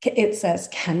it says,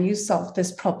 can you solve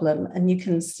this problem? And you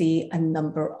can see a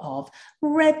number of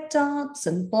red dots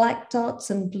and black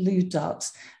dots and blue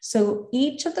dots. So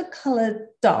each of the colored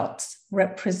dots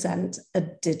represent a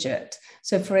digit.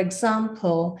 So for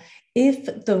example,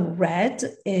 if the red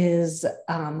is,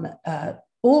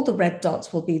 all the red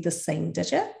dots will be the same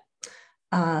digit,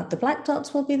 the black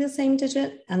dots will be the same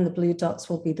digit, and the blue dots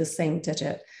will be the same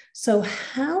digit. So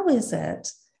how is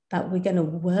it that we're going to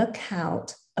work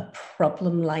out a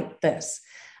problem like this?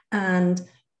 And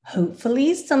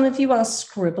hopefully some of you are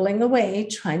scribbling away,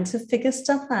 trying to figure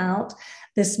stuff out.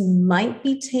 This might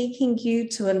be taking you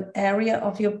to an area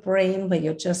of your brain where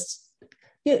you're just,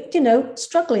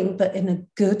 struggling, but in a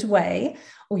good way,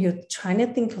 or you're trying to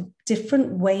think of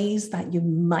different ways that you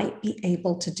might be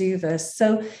able to do this.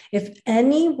 So if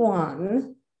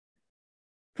anyone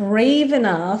brave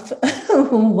enough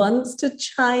wants to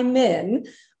chime in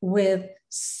with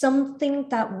something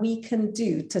that we can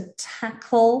do to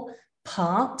tackle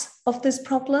part of this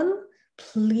problem,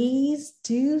 please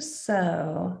do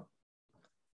so.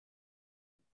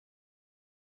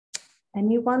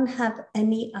 Anyone have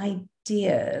any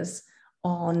ideas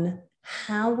on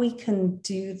how we can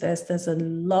do this? There's a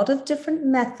lot of different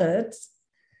methods.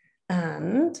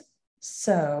 And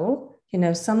so,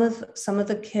 some of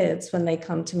the kids, when they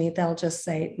come to me, they'll just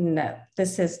say, no,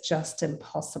 this is just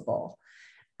impossible.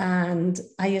 And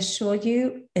I assure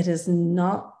you, it is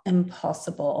not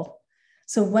impossible.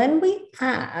 So when we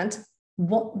add,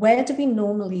 where do we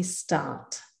normally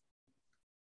start?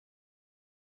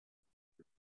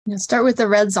 Start with the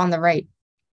reds on the right.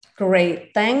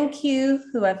 Great. Thank you,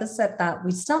 whoever said that.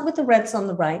 We start with the reds on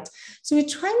the right. So we're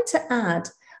trying to add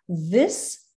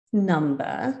this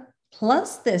number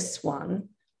plus this one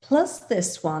plus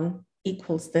this one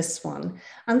equals this one.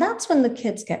 And that's when the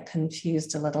kids get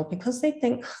confused a little, because they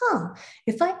think,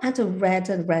 if I add a red,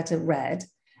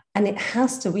 and it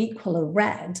has to equal a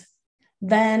red,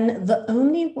 then the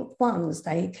only ones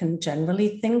they can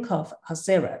generally think of are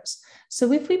zeros.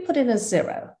 So if we put in a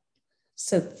 0,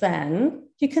 so then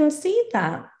you can see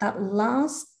that that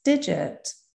last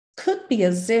digit could be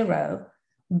a 0,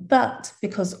 but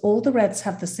because all the reds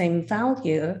have the same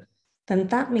value, then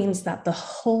that means that the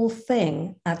whole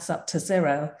thing adds up to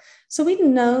 0. So we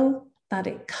know that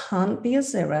it can't be a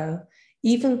 0,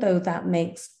 even though that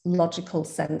makes logical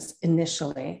sense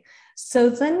initially. So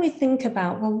then we think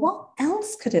about, well, what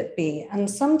else could it be? And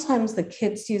sometimes the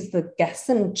kids use the guess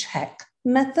and check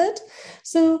method.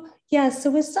 So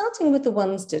so we're starting with the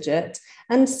ones digit.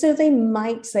 And so they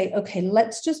might say, okay,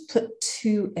 let's just put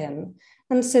 2 in.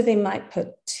 And so they might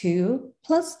put 2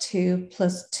 plus 2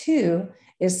 plus 2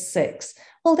 is 6.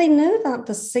 Well, they know that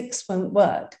the 6 won't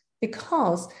work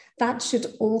because that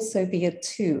should also be a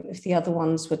 2 if the other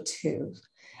ones were 2.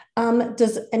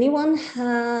 Does anyone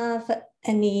have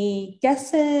any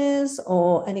guesses,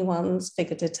 or anyone's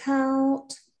figured it out?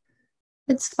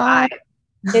 It's 5.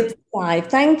 It's 5.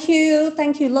 Thank you.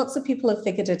 Thank you. Lots of people have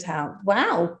figured it out.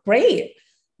 Wow, great.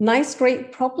 Nice,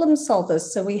 great problem solvers.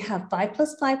 So we have 5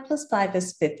 plus 5 plus 5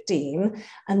 is 15.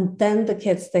 And then the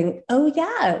kids think, oh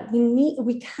yeah,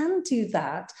 we can do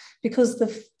that, because the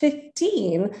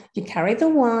 15, you carry the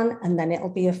 1 and then it'll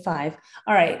be a 5.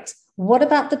 All right, what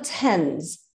about the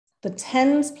 10s? The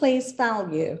 10s place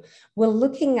value. We're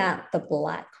looking at the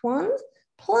black one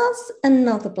plus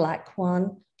another black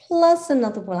one plus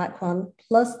another black one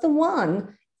plus the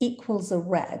 1 equals a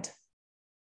red.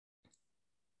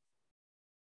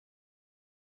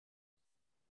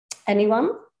 Anyone?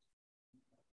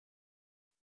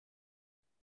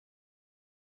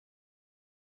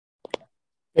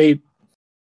 Eight.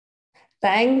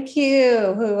 Thank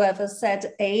you. Whoever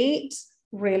said 8,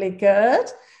 really good.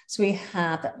 So we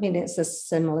have, it's a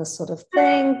similar sort of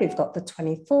thing. We've got the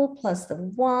 24 plus the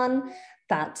 1.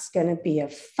 That's going to be a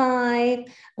 5.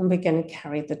 And we're going to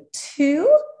carry the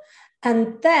 2.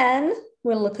 And then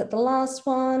we'll look at the last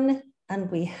one.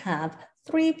 And we have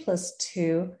 3 plus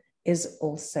 2 is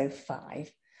also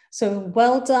 5. So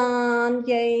well done.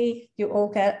 Yay. You all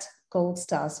get gold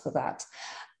stars for that.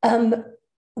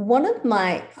 One of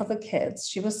my other kids,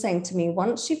 she was saying to me,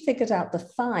 once she figured out the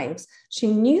 5s, she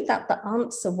knew that the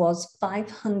answer was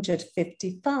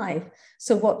 555.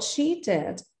 So what she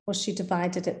did was she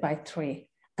divided it by 3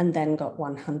 and then got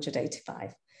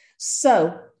 185.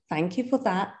 So thank you for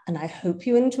that. And I hope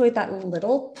you enjoyed that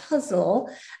little puzzle.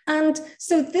 And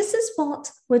so this is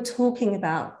what we're talking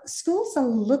about. Schools are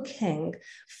looking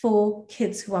for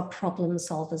kids who are problem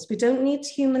solvers. We don't need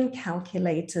human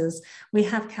calculators. We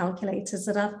have calculators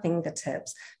at our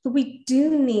fingertips, but we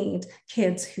do need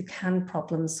kids who can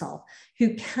problem solve,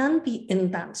 who can be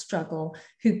in that struggle,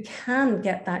 who can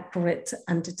get that grit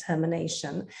and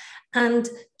determination. And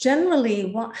generally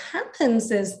what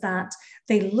happens is that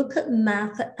they look at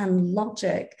math and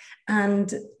logic,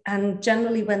 and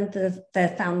generally when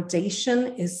their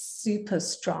foundation is super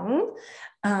strong,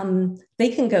 they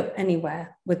can go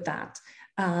anywhere with that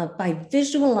by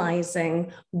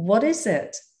visualizing what is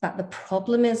it that the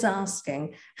problem is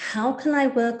asking, how can I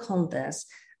work on this?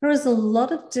 There is a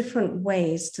lot of different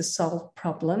ways to solve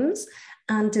problems,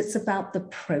 and it's about the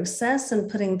process and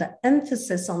putting the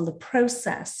emphasis on the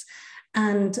process.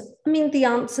 And the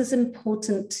answer is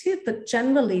important too, but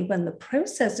generally when the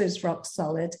process is rock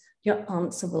solid, your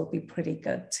answer will be pretty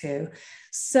good too.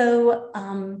 So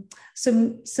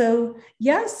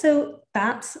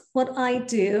that's what I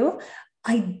do.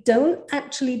 I don't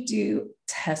actually do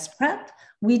test prep.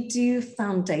 We do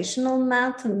foundational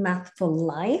math and math for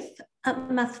life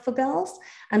at Math for Girls.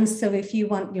 And so if you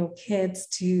want your kids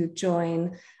to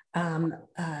join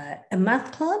a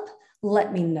math club,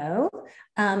 let me know.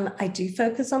 I do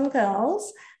focus on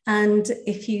girls. And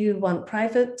if you want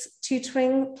private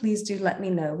tutoring, please do let me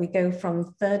know. We go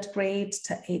from 3rd grade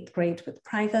to 8th grade with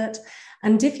private.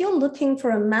 And if you're looking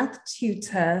for a math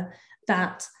tutor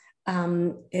that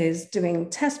is doing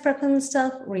test prep and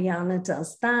stuff, Rihanna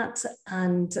does that.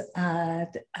 And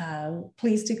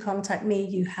please do contact me.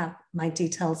 You have my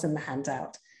details in the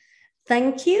handout.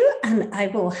 Thank you. And I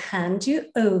will hand you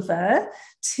over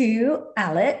to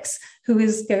Alex, who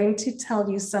is going to tell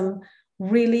you some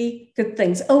really good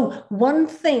things. Oh, one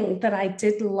thing that I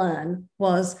did learn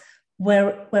was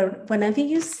whenever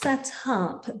you set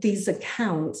up these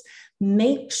accounts,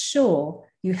 make sure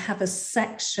you have a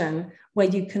section where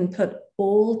you can put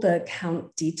all the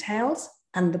account details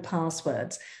and the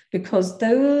passwords, because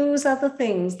those are the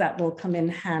things that will come in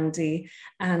handy,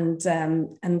 and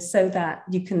so that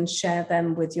you can share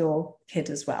them with your kid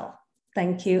as well.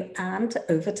 Thank you, and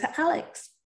over to Alex.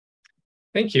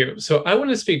 Thank you. So I want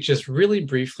to speak just really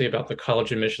briefly about the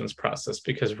college admissions process,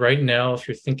 because right now, if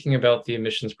you're thinking about the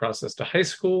admissions process to high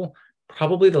school,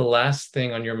 probably the last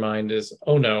thing on your mind is,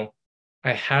 oh no,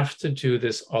 I have to do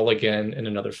this all again in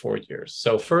another 4 years.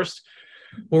 So first,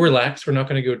 we'll relax. We're not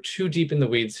going to go too deep in the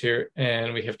weeds here.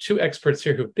 And we have two experts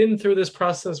here who've been through this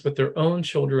process with their own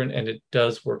children, and it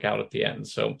does work out at the end.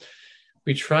 So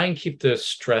we try and keep the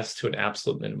stress to an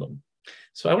absolute minimum.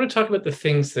 So I want to talk about the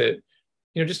things that,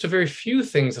 just a very few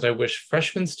things that I wish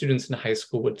freshman students in high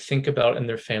school would think about and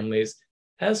their families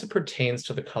as it pertains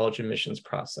to the college admissions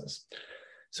process.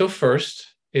 So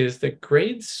first is that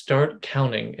grades start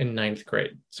counting in ninth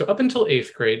grade. So up until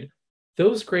eighth grade,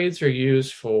 those grades are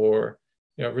used for,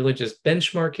 really just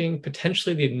benchmarking,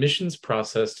 potentially the admissions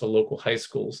process to local high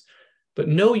schools. But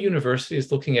no university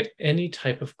is looking at any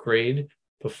type of grade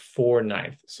before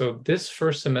ninth. So this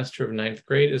first semester of ninth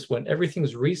grade is when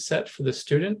everything's reset for the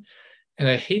student. And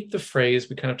I hate the phrase,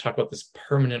 we kind of talk about this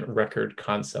permanent record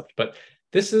concept, but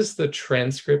this is the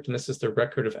transcript and this is the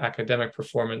record of academic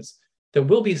performance that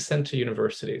will be sent to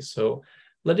universities. So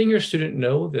letting your student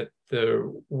know that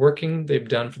the working they've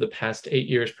done for the past 8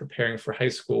 years preparing for high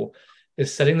school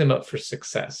is setting them up for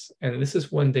success. And this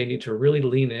is when they need to really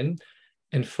lean in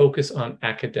and focus on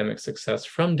academic success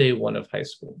from day one of high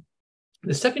school.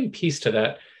 The second piece to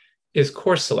that is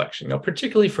course selection. Now,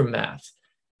 particularly for math,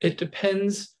 it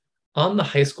depends on the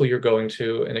high school you're going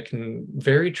to, and it can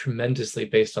vary tremendously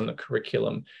based on the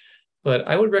curriculum. But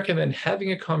I would recommend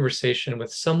having a conversation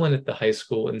with someone at the high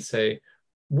school and say,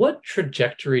 what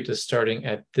trajectory does starting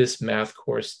at this math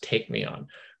course take me on?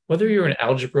 Whether you're in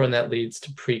algebra and that leads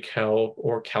to pre-cal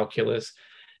or calculus,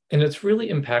 and it's really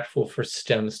impactful for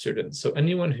STEM students. So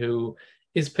anyone who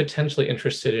is potentially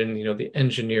interested in, the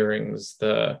engineerings,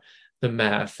 the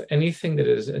math, anything that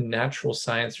is a natural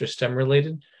science or STEM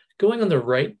related, going on the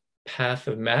right path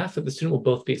of math that the student will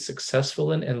both be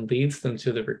successful in and leads them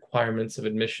to the requirements of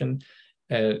admission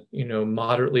at,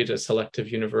 moderately to selective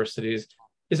universities,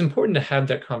 is important to have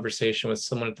that conversation with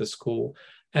someone at the school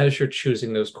as you're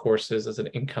choosing those courses as an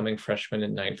incoming freshman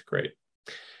in ninth grade.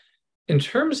 In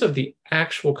terms of the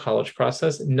actual college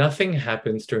process, nothing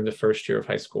happens during the first year of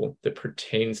high school that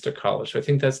pertains to college. So I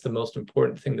think that's the most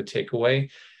important thing to take away.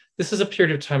 This is a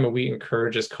period of time where we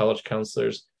encourage as college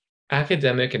counselors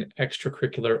academic and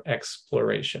extracurricular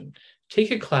exploration.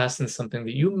 Take a class in something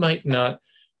that you might not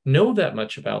know that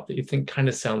much about that you think kind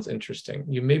of sounds interesting.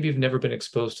 You maybe have never been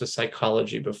exposed to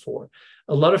psychology before.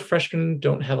 A lot of freshmen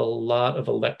don't have a lot of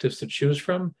electives to choose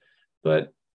from,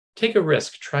 but take a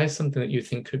risk. Try something that you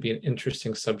think could be an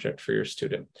interesting subject for your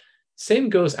student. Same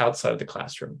goes outside of the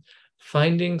classroom.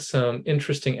 Finding some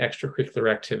interesting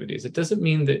extracurricular activities. It doesn't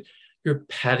mean that you're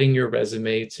padding your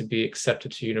resume to be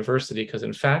accepted to university, because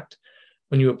in fact,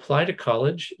 when you apply to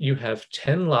college, you have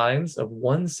 10 lines of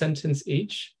one sentence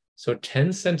each, so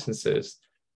 10 sentences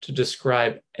to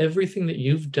describe everything that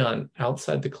you've done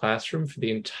outside the classroom for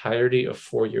the entirety of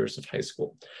 4 years of high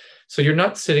school. So you're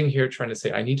not sitting here trying to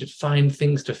say, I need to find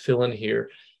things to fill in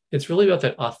here. It's really about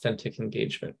that authentic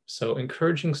engagement. So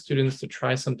encouraging students to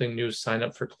try something new, sign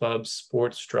up for clubs,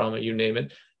 sports, drama, you name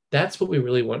it. That's what we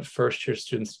really want first-year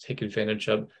students to take advantage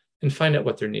of and find out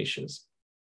what their niche is.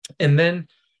 And then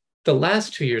the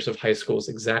last 2 years of high school is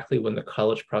exactly when the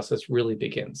college process really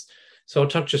begins. So I'll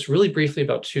talk just really briefly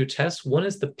about two tests. One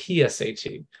is the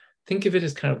PSAT. Think of it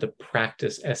as kind of the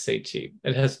practice SAT.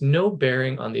 It has no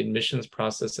bearing on the admissions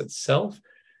process itself,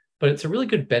 but it's a really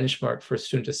good benchmark for a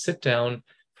student to sit down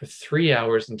for 3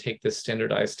 hours and take this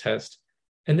standardized test.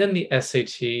 And then the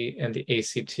SAT and the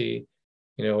ACT,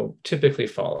 typically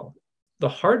follow. The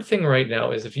hard thing right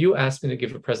now is if you asked me to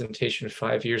give a presentation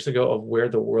 5 years ago of where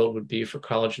the world would be for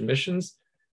college admissions,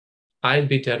 I'd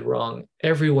be dead wrong.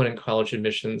 Everyone in college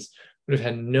admissions would have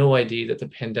had no idea that the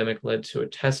pandemic led to a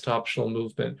test optional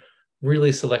movement,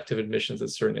 really selective admissions at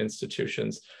certain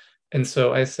institutions. And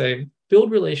so I say,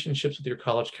 build relationships with your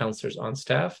college counselors on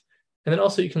staff. And then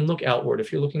also you can look outward.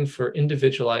 If you're looking for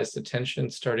individualized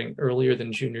attention starting earlier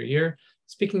than junior year,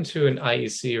 speaking to an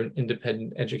IEC or an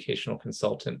independent educational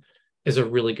consultant is a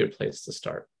really good place to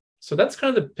start. So that's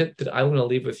kind of the bit that I want to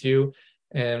leave with you.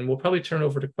 And we'll probably turn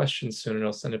over to questions soon, and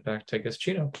I'll send it back to, I guess,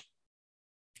 Gino.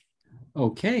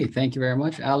 Okay, thank you very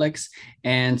much, Alex.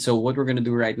 And so what we're going to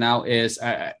do right now is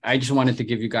I just wanted to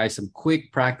give you guys some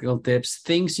quick practical tips,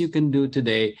 things you can do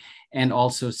today, and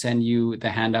also send you the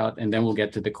handout, and then we'll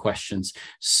get to the questions.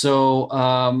 So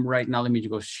right now, let me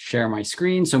go share my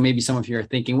screen. So maybe some of you are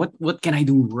thinking, what can I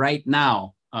do right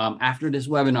now after this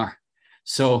webinar?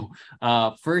 So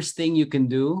first thing you can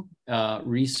do,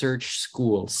 research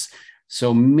schools.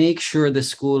 So make sure the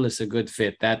school is a good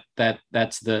fit.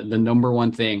 That's the number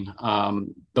one thing.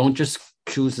 Don't just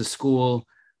choose a school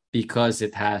because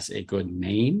it has a good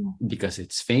name, because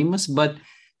it's famous, but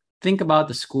think about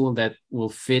the school that will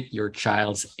fit your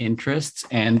child's interests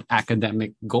and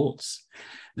academic goals.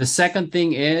 The second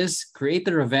thing is create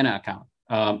the Ravenna account.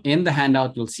 In the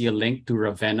handout, you'll see a link to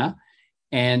Ravenna.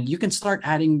 And you can start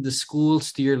adding the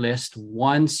schools to your list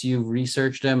once you've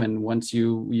researched them and once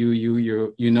you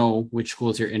know which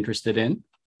schools you're interested in.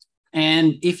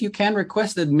 And if you can,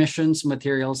 request admissions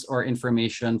materials or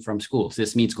information from schools.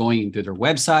 This means going into their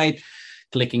website,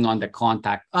 clicking on the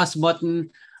Contact Us button,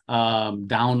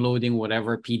 downloading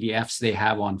whatever PDFs they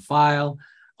have on file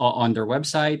on their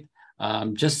website,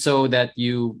 just so that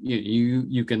you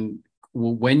can,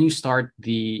 when you start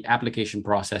the application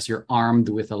process, you're armed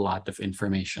with a lot of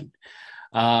information.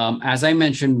 As I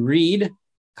mentioned, read,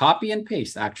 copy and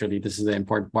paste. Actually, this is the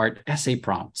important part. Essay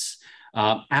prompts,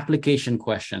 application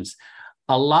questions.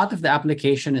 A lot of the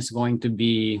application is going to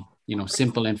be,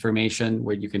 simple information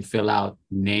where you can fill out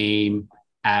name,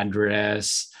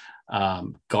 address,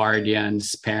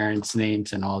 guardians, parents'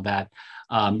 names, and all that.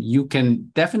 You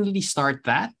can definitely start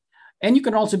that. And you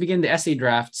can also begin the essay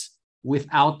drafts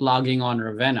without logging on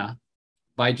Ravenna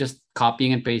by just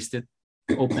copying and paste it,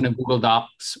 open a Google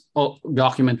Docs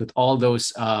document with all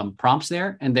those prompts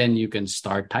there, and then you can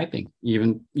start typing.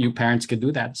 Even you parents could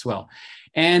do that as well.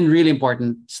 And really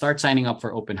important, start signing up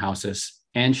for open houses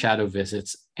and shadow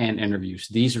visits and interviews.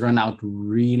 These run out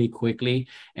really quickly,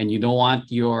 and you don't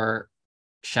want your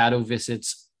shadow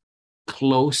visits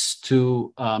close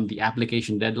to the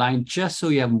application deadline, just so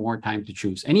you have more time to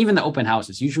choose. And even the open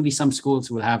houses, usually some schools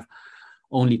will have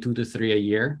only 2 to 3 a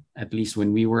year. At least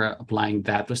when we were applying,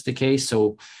 that was the case.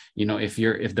 So,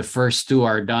 if the first 2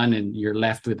 are done and you're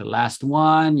left with the last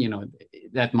one,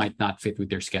 that might not fit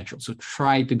with your schedule. So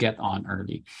try to get on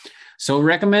early. So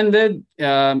recommended,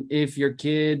 if your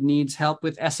kid needs help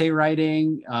with essay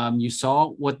writing, you saw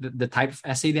what the type of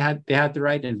essay they had to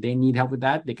write, and if they need help with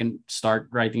that, they can start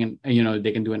writing,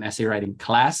 they can do an essay writing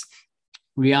class.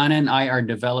 Rihanna and I are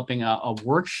developing a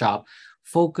workshop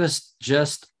focused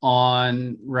just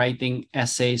on writing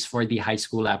essays for the high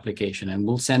school application. And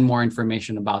we'll send more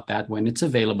information about that when it's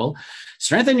available.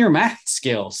 Strengthen your math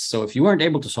skills. So if you weren't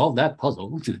able to solve that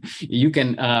puzzle, you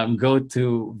can go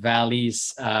to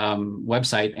Valley's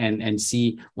website and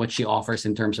see what she offers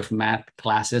in terms of math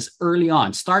classes early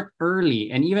on. Start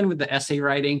early. And even with the essay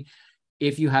writing,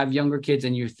 if you have younger kids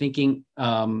and you're thinking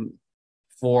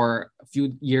for a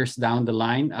few years down the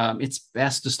line, it's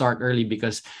best to start early,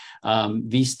 because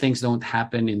these things don't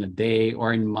happen in a day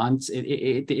or in months.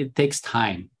 It takes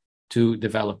time to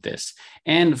develop this.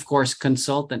 And of course,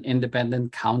 consult an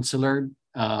independent counselor.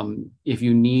 If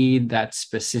you need that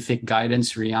specific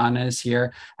guidance, Rihanna is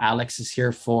here. Alex is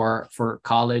here for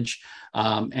college.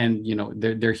 And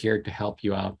they're here to help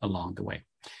you out along the way.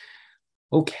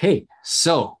 Okay,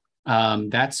 so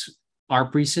that's our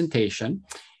presentation.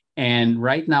 And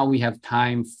right now we have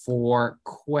time for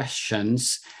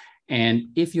questions. And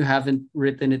if you haven't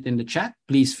written it in the chat,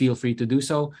 please feel free to do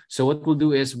so. So what we'll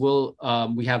do is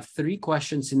we have 3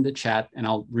 questions in the chat, and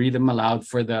I'll read them aloud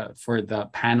for the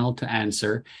panel to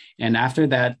answer. And after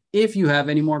that, if you have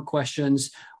any more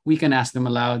questions, we can ask them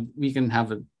aloud. We can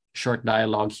have a short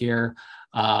dialogue here.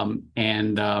 And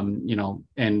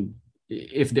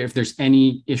if there's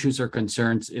any issues or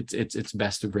concerns, it's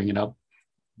best to bring it up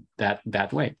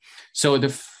that way. So the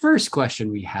first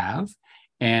question we have,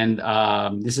 and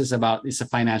it's a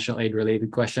financial aid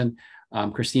related question.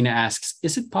 Christina asks,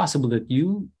 is it possible that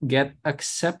you get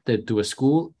accepted to a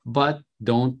school but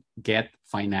don't get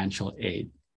financial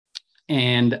aid?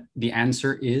 And the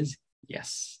answer is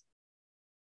yes.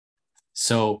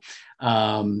 So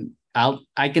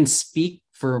I can speak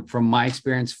from my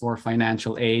experience for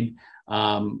financial aid.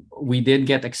 We did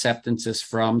get acceptances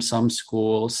from some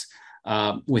schools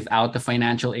without the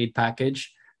financial aid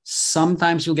package.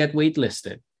 Sometimes you'll get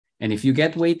waitlisted. And if you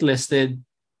get waitlisted,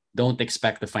 don't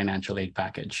expect the financial aid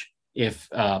package if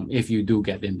you do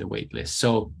get in the waitlist.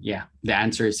 So yeah, the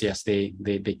answer is yes, they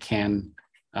can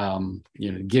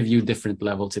give you different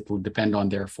levels. It will depend on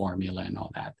their formula and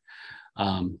all that.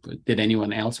 Did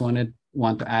anyone else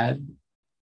want to add?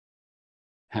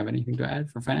 Have anything to add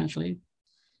for financial aid?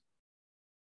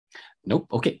 Nope.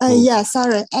 Okay. Yeah,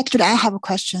 sorry. Actually, I have a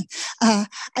question. I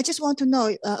just want to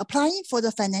know, applying for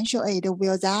the financial aid,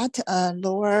 will that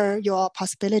lower your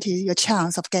possibility, your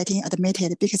chance of getting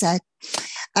admitted? Because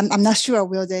I'm not sure.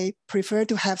 Will they prefer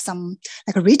to have some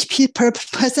like a rich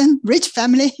person, rich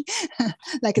family,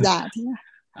 like that?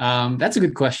 Yeah. That's a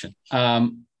good question.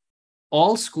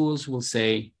 All schools will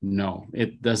say no.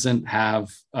 It doesn't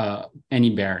have any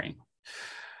bearing.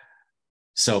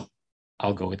 So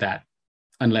I'll go with that.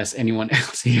 Unless anyone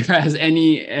else here has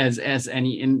any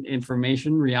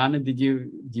information. Rihanna, do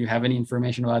you have any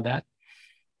information about that?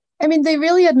 I mean, they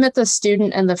really admit the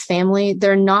student and the family.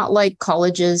 They're not like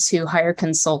colleges who hire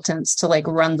consultants to like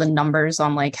run the numbers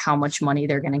on like how much money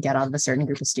they're going to get out of a certain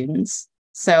group of students.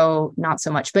 So not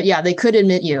so much, but yeah, they could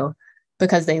admit you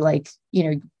because they like,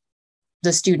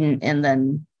 the student, and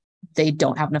then they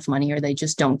don't have enough money, or they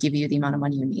just don't give you the amount of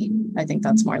money you need. I think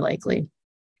that's more likely.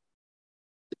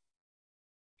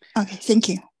 Okay, thank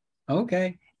you.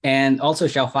 Okay. And also,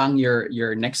 Xiaofang,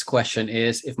 your next question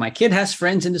is, if my kid has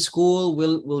friends in the school,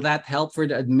 will that help for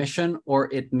the admission,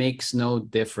 or it makes no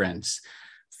difference?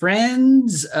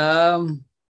 Friends, I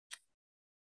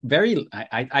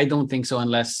don't think so,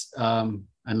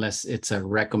 unless it's a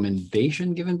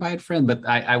recommendation given by a friend. But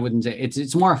I wouldn't say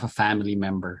it's more of a family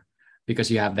member, because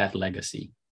you have that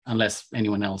legacy, unless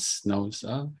anyone else knows.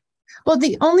 Well,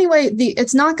 the only way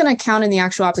it's not going to count in the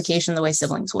actual application the way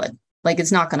siblings would. Like,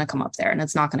 it's not going to come up there, and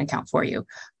it's not going to count for you.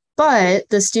 But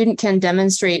the student can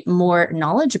demonstrate more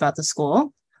knowledge about the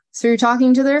school through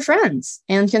talking to their friends,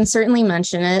 and can certainly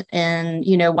mention it and,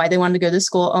 why they wanted to go to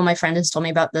school. Oh, my friend has told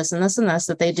me about this and this and this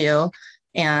that they do.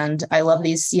 And I love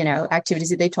these, activities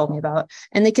that they told me about,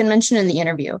 and they can mention in the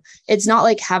interview. It's not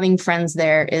like having friends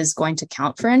there is going to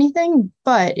count for anything,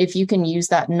 but if you can use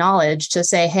that knowledge to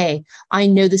say, hey, I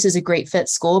know this is a great fit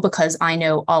school because I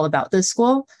know all about this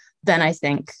school, then I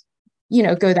think,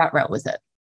 go that route with it.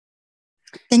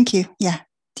 Thank you. Yeah.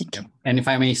 Thank you. And if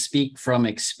I may speak from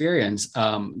experience,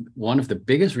 one of the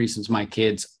biggest reasons my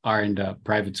kids are in the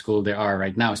private school they are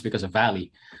right now is because of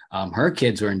Valley. Her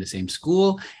kids were in the same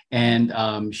school, and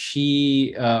her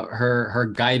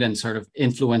guidance sort of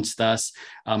influenced us.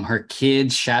 Her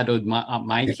kids shadowed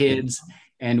my kids,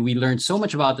 and we learned so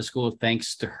much about the school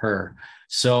thanks to her.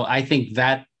 So I think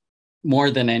that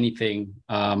more than anything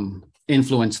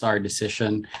influenced our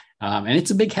decision, and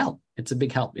it's a big help. It's a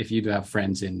big help if you do have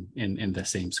friends in the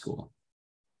same school.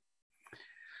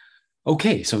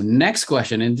 Okay, so next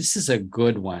question, and this is a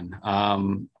good one.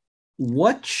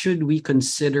 What should we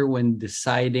consider when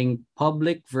deciding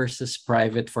public versus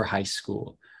private for high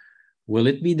school? Will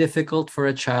it be difficult for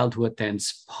a child who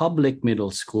attends public middle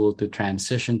school to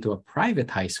transition to a private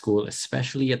high school,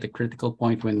 especially at the critical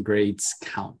point when grades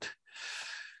count?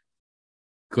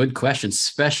 Good question,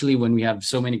 especially when we have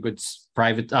so many good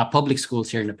public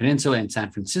schools here in the peninsula and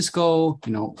San Francisco.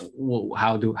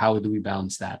 How do we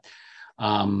balance that?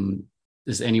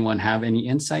 Does anyone have any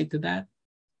insight to that?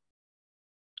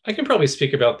 I can probably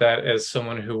speak about that as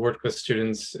someone who worked with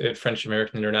students at French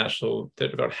American International,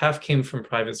 that about half came from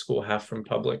private school, half from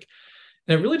public.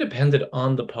 And it really depended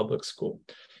on the public school.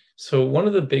 So one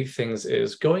of the big things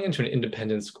is going into an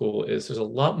independent school is there's a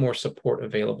lot more support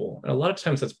available. And a lot of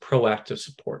times that's proactive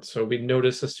support. So we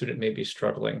notice a student may be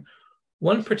struggling.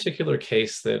 One particular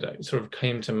case that sort of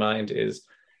came to mind is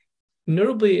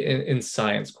notably in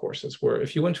science courses, where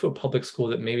if you went to a public school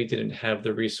that maybe didn't have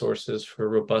the resources for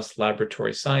robust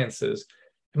laboratory sciences,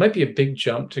 it might be a big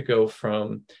jump to go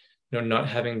from not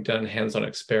having done hands-on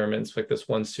experiments like this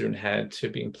one student had to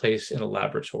being placed in a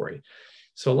laboratory.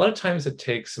 So a lot of times it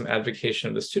takes some advocation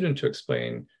of the student to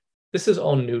explain, this is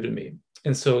all new to me.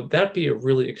 And so that'd be a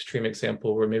really extreme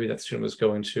example where maybe that student was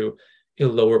going to a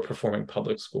lower performing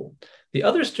public school. The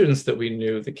other students that we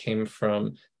knew that came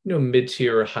from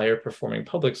mid-tier or higher performing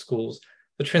public schools,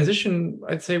 the transition,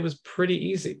 I'd say, was pretty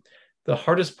easy. The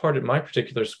hardest part at my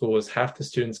particular school was half the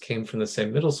students came from the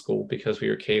same middle school because we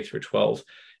were K through 12,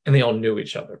 and they all knew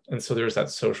each other. And so there's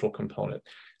that social component.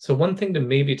 So one thing to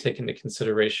maybe take into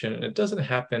consideration, and it doesn't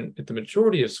happen at the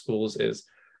majority of schools, is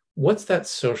what's that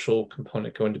social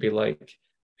component going to be like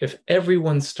if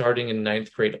everyone's starting in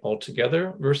 9th grade all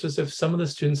together versus if some of the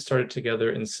students started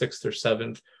together in 6th or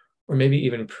 7th, or maybe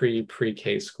even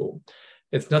pre-K school.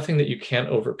 It's nothing that you can't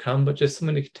overcome, but just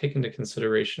something to take into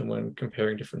consideration when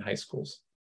comparing different high schools.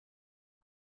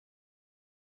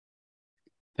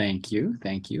 Thank you.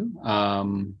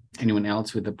 Anyone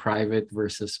else with the private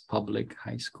versus public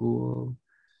high school?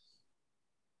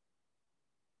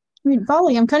 I mean,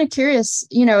 Vali, I'm kind of curious,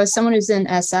 as someone who's in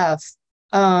SF,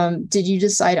 did you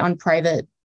decide on private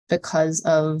because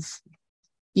of,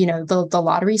 the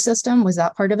lottery system? Was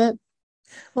that part of it?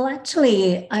 Well,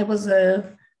 actually, I was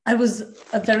a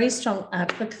very strong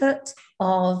advocate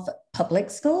of public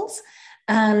schools.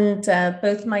 And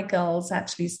both my girls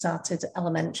actually started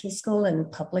elementary school in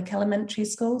public elementary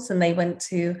schools, and they went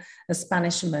to a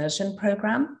Spanish immersion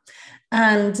program.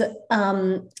 And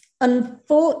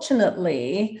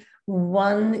unfortunately,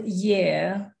 one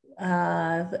year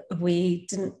we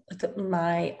didn't,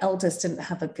 my eldest didn't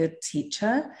have a good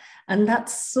teacher. And that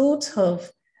sort of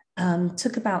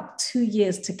took about 2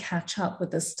 years to catch up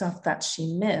with the stuff that she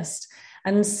missed.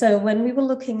 And so when we were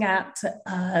looking at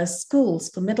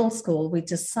schools for middle school, we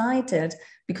decided,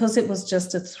 because it was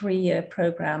just a 3-year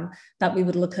program, that we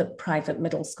would look at private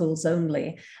middle schools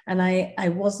only. And I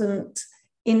wasn't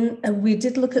in, we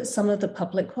did look at some of the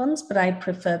public ones, but I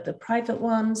preferred the private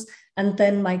ones. And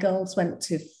then my girls went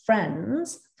to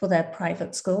Friends for their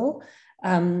private school.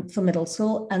 For middle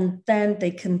school, and then they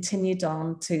continued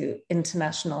on to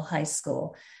international high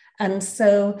school. And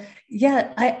so,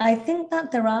 yeah, I think that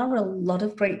there are a lot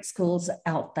of great schools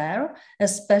out there,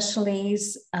 especially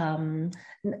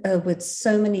with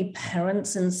so many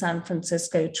parents in San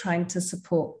Francisco trying to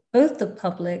support both the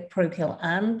public parochial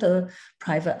and the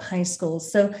private high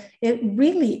schools. So it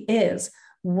really is,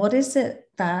 what is it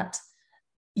that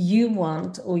you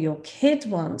want or your kid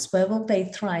wants? Where will they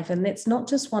thrive? And it's not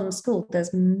just one school,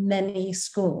 there's many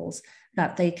schools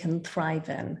that they can thrive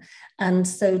in. And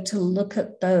so to look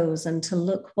at those and to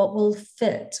look what will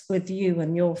fit with you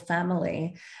and your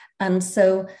family. And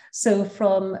so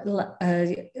from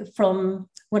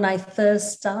when I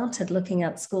first started looking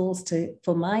at schools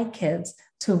for my kids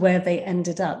to where they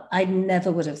ended up, I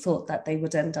never would have thought that they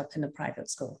would end up in a private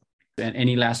school. And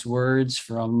any last words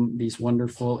from these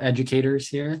wonderful educators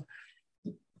here?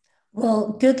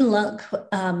 Well, good luck.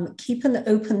 Keep an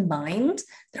open mind.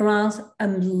 There are a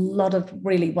lot of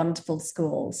really wonderful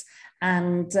schools,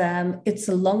 and it's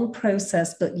a long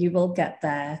process, but you will get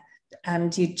there.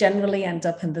 And you generally end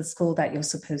up in the school that you're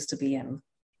supposed to be in.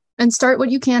 And start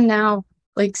what you can now.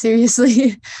 Like,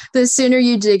 seriously, the sooner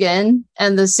you dig in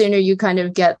and the sooner you kind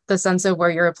of get the sense of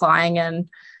where you're applying and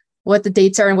what the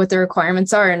dates are and what the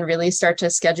requirements are and really start to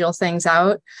schedule things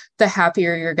out, the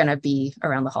happier you're going to be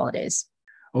around the holidays.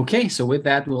 Okay, so with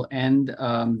that, we'll end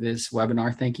this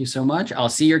webinar. Thank you so much. I'll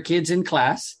see your kids in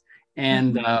class,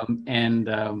 and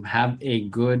have a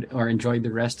good or enjoy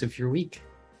the rest of your week.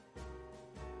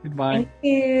 Goodbye. Thank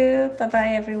you. Bye-bye,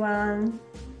 everyone.